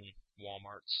 or in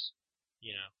WalMarts.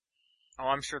 You know. Oh,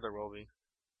 I'm sure there will be.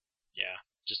 Yeah.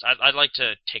 Just I'd like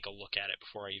to take a look at it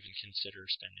before I even consider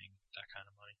spending that kind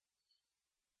of money.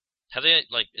 Have they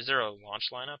is there a launch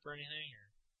lineup or anything?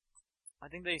 Or? I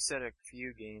think they said a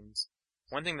few games.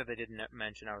 One thing that they didn't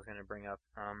mention I was going to bring up,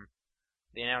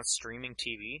 they announced streaming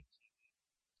TV.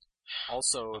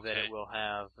 Also that Okay. it will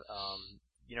have,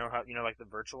 like the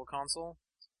virtual console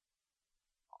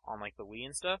on like the Wii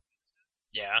and stuff.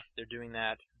 Yeah. They're doing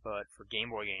that, but for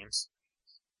Game Boy games.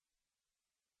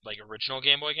 Like original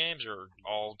Game Boy games or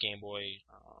all Game Boy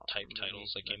type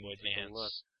titles like let Game me Boy take a Advance?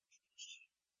 look.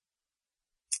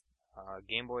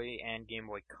 Game Boy and Game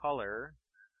Boy Color.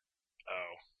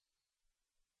 Oh.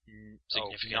 Oh,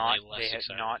 Significantly less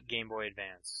exciting. not Game Boy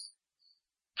Advance.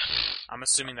 I'm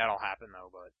assuming that'll happen though,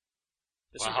 but.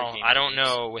 this is the Well, Game I Boy don't games.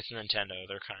 know with Nintendo.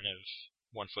 They're kind of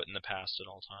one foot in the past at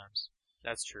all times.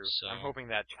 That's true. So- I'm hoping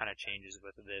that kind of changes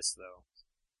with this though.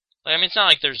 Like, I mean, it's not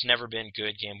like there's never been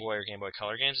good Game Boy or Game Boy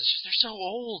Color games. It's just they're so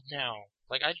old now.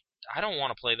 Like, I don't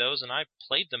want to play those, and I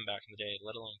played them back in the day,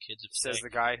 let alone kids of Says today. the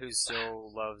guy who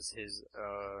still loves his,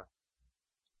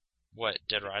 What,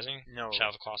 Dead Rising? no. Shadow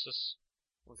of the Colossus?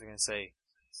 What was I gonna say?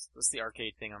 What's the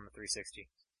arcade thing on the 360?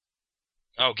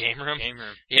 Oh, Game Room? Game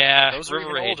Room. Yeah, Those are River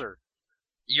even Raid. older.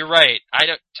 You're right. I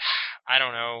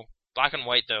don't know. Black and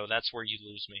white though, that's where you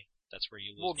lose me. That's where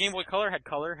you lose Well, me. Game Boy Color had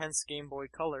color, hence Game Boy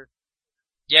Color.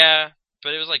 Yeah,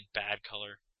 but it was like bad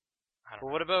color. I don't But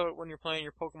know. what about when you're playing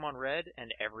your Pokemon Red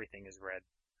and everything is red?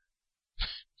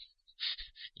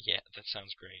 Yeah, that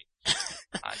sounds great.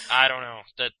 I don't know.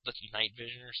 That's night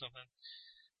vision or something.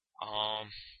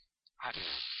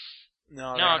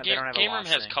 No, No, they don't have a Game Room launch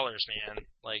has thing. colors, man.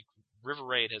 Like River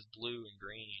Raid has blue and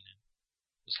green and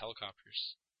those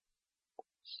helicopters.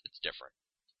 It's different.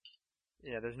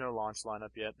 Yeah, there's no launch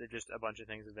lineup yet. They're just a bunch of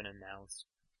things have been announced.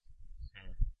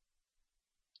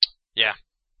 Yeah,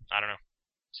 I don't know.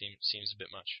 Seems a bit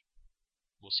much.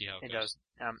 We'll see how it It goes.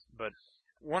 does. But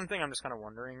one thing I'm just kind of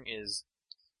wondering is,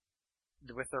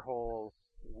 with their whole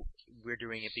 "we're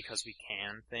doing it because we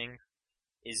can" thing,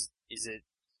 is it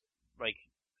like,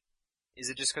 is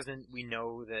it just because we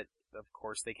know that of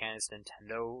course they can, it's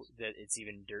Nintendo, that it's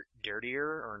even dirtier,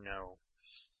 or no?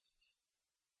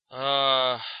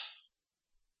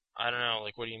 I don't know.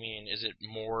 Like, what do you mean? Is it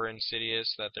more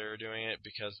insidious that they're doing it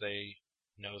because they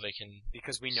know they can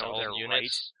Because we know sell they're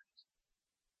units?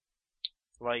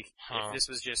 right. Like, Huh. if this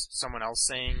was just someone else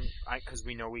saying, because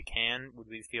we know we can, would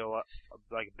we feel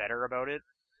like better about it?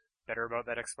 Better about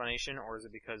that explanation? Or is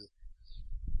it because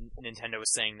Nintendo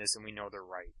is saying this and we know they're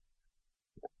right?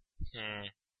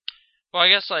 Well, I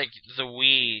guess like the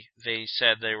Wii, they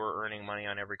said they were earning money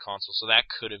on every console, so that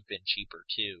could have been cheaper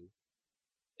too,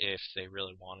 if they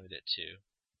really wanted it to.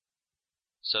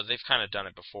 So they've kind of done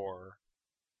it before.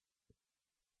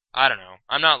 I don't know.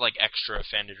 I'm not like extra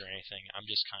offended or anything. I'm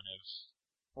just kind of.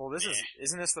 Well,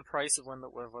 isn't this the price of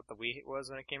what the Wii was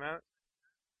when it came out?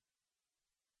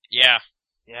 Yeah.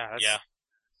 Yeah,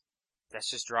 that's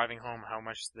just driving home how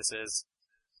much this is.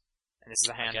 And this is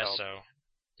a handheld. I guess so.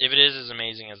 If it is as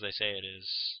amazing as they say it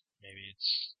is, maybe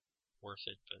it's worth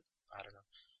it. But I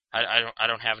don't know. I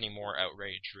don't have any more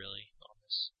outrage really on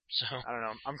this. So I don't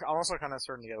know. I'm also kind of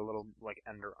starting to get a little like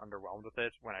underwhelmed with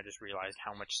it when I just realized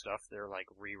how much stuff they're like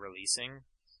re-releasing.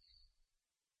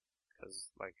 Because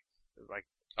like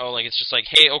oh, like it's just like,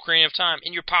 hey, Ocarina of Time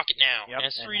in your pocket now. yep, And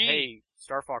it's and 3D. hey,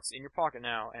 Star Fox in your pocket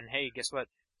now, and hey, guess what?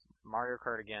 Mario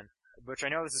Kart again. Which I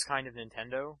know this is kind of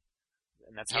Nintendo,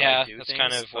 and that's how yeah, they do that's things.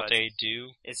 kind of what but they do.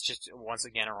 It's just once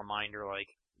again a reminder, like,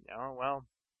 oh well,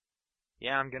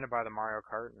 yeah, I'm gonna buy the Mario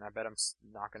Kart, and I bet I'm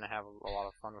not gonna have a lot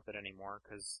of fun with it anymore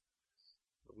because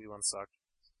the Wii one sucked.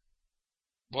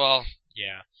 Well,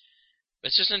 yeah,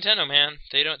 it's just Nintendo, man.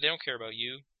 They don't care about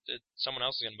you. Someone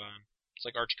else is gonna buy them. It's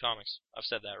like Archie Comics. I've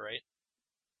said that, right?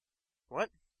 What?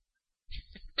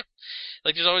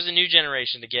 Like, there's always a new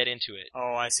generation to get into it.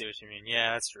 Oh, I see what you mean.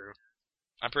 Yeah, that's true.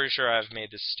 I'm pretty sure I've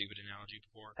made this stupid analogy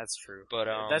before. That's true. But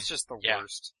that's just the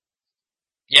worst.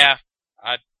 Yeah,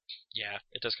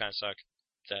 it does kind of suck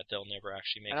that they'll never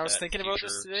actually make. And I was that thinking about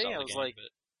this future today. solid I was game, like,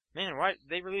 but man, why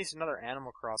they released another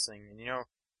Animal Crossing? And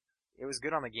it was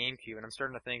good on the GameCube, and I'm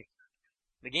starting to think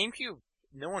the GameCube,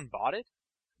 no one bought it,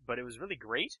 but it was really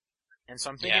great. And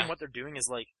so I'm thinking what they're doing is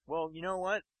like, well, you know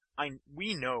what?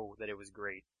 We know that it was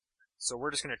great, so we're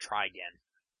just gonna try again.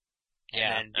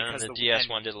 yeah, and then because the DS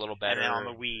one did a little better. And then on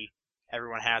the Wii,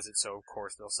 everyone has it, so of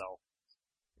course they'll sell.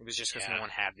 It was just because Yeah. no one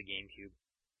had the GameCube.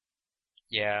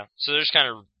 Yeah, so they're just kind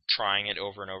of trying it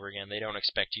over and over again. They don't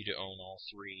expect you to own all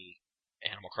 3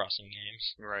 Animal Crossing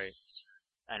games. Right.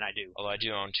 And I do. Although I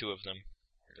do own 2 of them.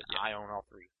 But yeah. I own all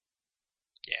 3.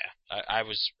 Yeah, I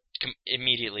was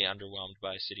immediately underwhelmed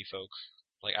by City Folk.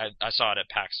 Like, I saw it at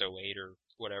PAX 08 or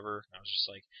whatever, and I was just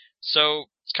like, so,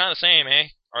 it's kind of the same, eh?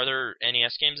 Are there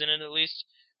NES games in it at least?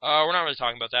 We're not really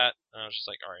talking about that. And I was just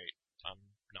like, alright, I'm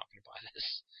not gonna buy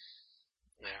this.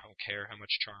 Yeah. I don't care how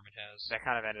much charm it has. That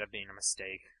kind of ended up being a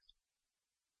mistake.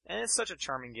 And it's such a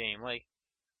charming game. Like,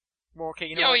 well, okay,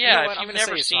 you know what? Yeah, you know what? if I'm you've gonna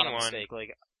never say it's seen not a one. mistake.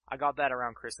 Like, I got that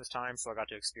around Christmas time, so I got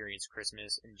to experience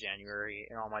Christmas in January,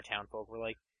 and all my town folk were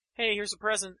like, hey, here's a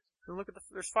present, and look at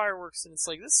there's fireworks, and it's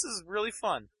like, this is really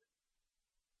fun.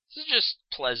 This is just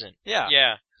pleasant. Yeah.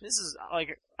 Yeah. This is,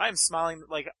 like, I'm smiling,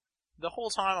 like, the whole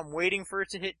time I'm waiting for it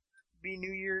to be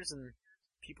New Year's, and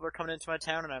people are coming into my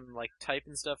town, and I'm, like,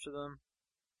 typing stuff to them.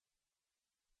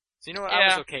 So you know what? I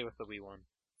was okay with the Wii one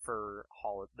for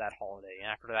that holiday.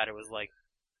 And after that, it was like,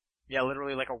 yeah,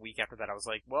 literally like a week after that, I was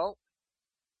like, well,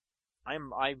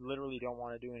 I literally don't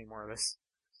want to do any more of this.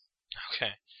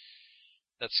 Okay.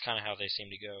 That's kind of how they seem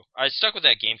to go. I stuck with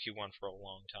that GameCube one for a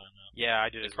long time now. Yeah, I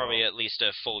did Like as probably well. at least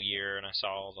a full year, and I saw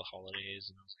all the holidays,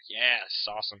 and I was like, yeah, it's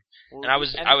awesome. Well, And I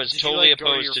was did totally you, like, go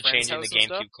to opposed your to friend's changing the house and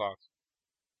stuff? GameCube clock.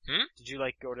 Did you,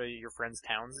 like, go to your friends'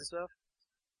 towns and stuff?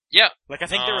 Yeah. Like, I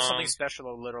think there was something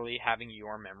special of literally having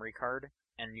your memory card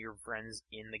and your friends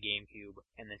in the GameCube,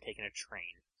 and then taking a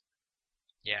train.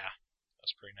 Yeah,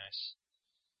 that's pretty nice.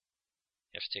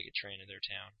 You have to take a train to their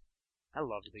town. I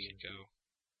love the You GameCube. go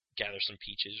gather some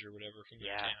peaches or whatever from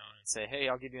their town. And Say, hey,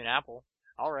 I'll give you an apple.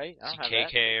 All right, I don't have see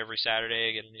KK that. every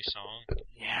Saturday, get a new song.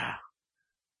 Yeah.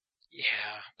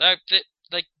 Yeah. Like,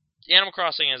 Animal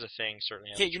Crossing as a thing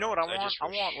certainly has Yeah, you know what I charms. want? just I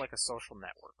wish- want, like, a social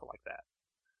network like that.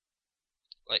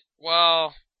 Like,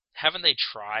 well, haven't they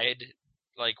tried,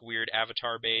 like, weird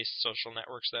avatar-based social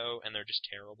networks, though, and they're just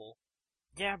terrible?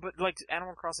 Yeah, but, like,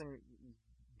 Animal Crossing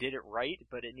did it right,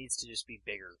 but it needs to just be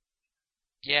bigger.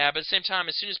 Yeah, but at the same time,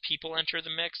 as soon as people enter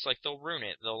the mix, like, they'll ruin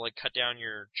it. They'll, like, cut down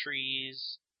your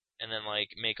trees, and then,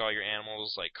 like, make all your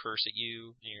animals, like, curse at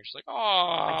you, and you're just like, oh.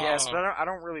 I guess, but I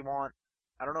don't really want,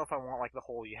 I don't know if I want, like, the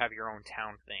whole you have your own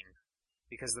town thing.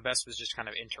 Because the best was just kind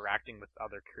of interacting with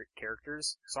other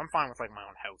characters. So I'm fine with, like, my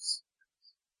own house.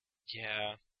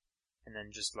 Yeah. And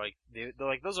then just, like,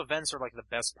 like, those events are, like, the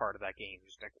best part of that game.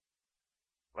 Just,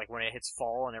 like, when it hits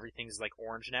fall and everything's, like,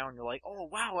 orange now, and you're like, oh,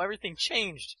 wow, everything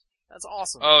changed. That's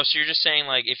awesome. Oh, so you're just saying,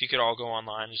 like, if you could all go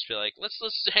online and just be like, let's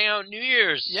hang out New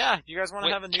Year's. Yeah, do you guys want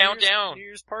to have a New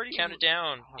Year's party? Count it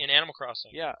down in Animal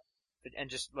Crossing. Yeah. And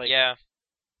just, like,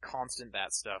 constant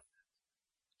that stuff.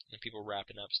 And people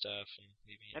wrapping up stuff and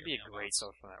leaving it. That'd be a great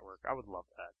social network. I would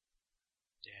love that.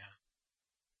 Yeah.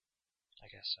 I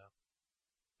guess so.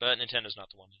 But Nintendo's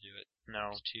not the one to do it.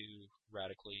 No. It's too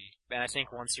radically... And I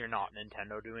think once you're not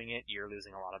Nintendo doing it, you're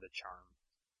losing a lot of the charm.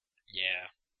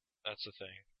 Yeah. That's the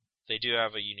thing. They do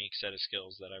have a unique set of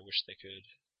skills that I wish they could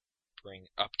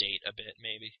update a bit,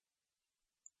 maybe.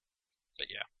 But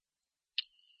yeah.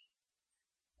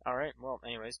 Alright, well,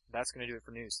 anyways, that's gonna do it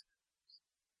for news.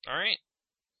 Alright.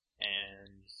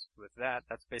 And with that,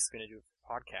 that's basically gonna do it for the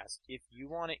podcast. If you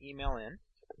want to email in,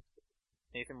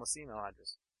 Nathan, what's the email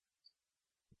address?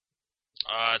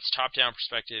 It's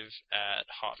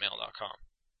topdownperspective@hotmail.com.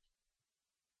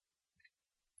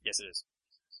 Yes, it is.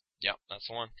 Yep, that's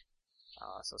the one.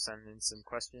 So send in some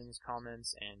questions,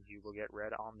 comments, and you will get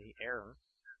read on the air.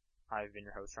 I've been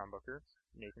your host, Sean Booker.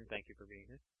 Nathan, thank you for being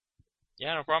here.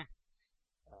 Yeah, no problem.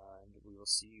 And we will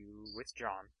see you with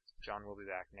John. John will be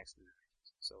back next week.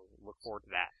 So look forward to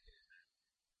that.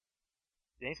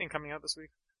 Is anything coming out this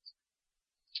week?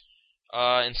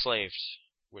 Enslaved,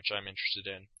 which I'm interested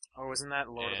in. Oh, isn't that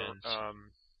Lord of the...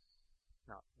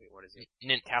 No, wait, what is it?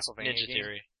 Castlevania Ninja game?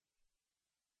 Theory.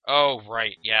 Oh,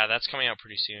 right. Yeah, that's coming out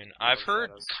pretty soon. I've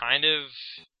heard kind of...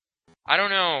 I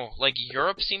don't know. Like,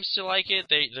 Europe seems to like it.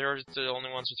 They're the only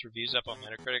ones with reviews up on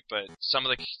Metacritic, but some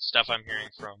of the stuff I'm hearing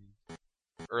from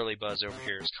early buzz over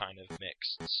here is kind of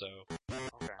mixed, so...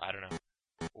 Okay. I don't know.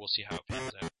 We'll see how it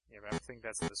pans out. Yeah, but I think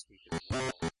that's this week as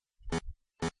well.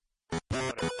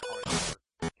 Whatever.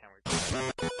 Can't wait.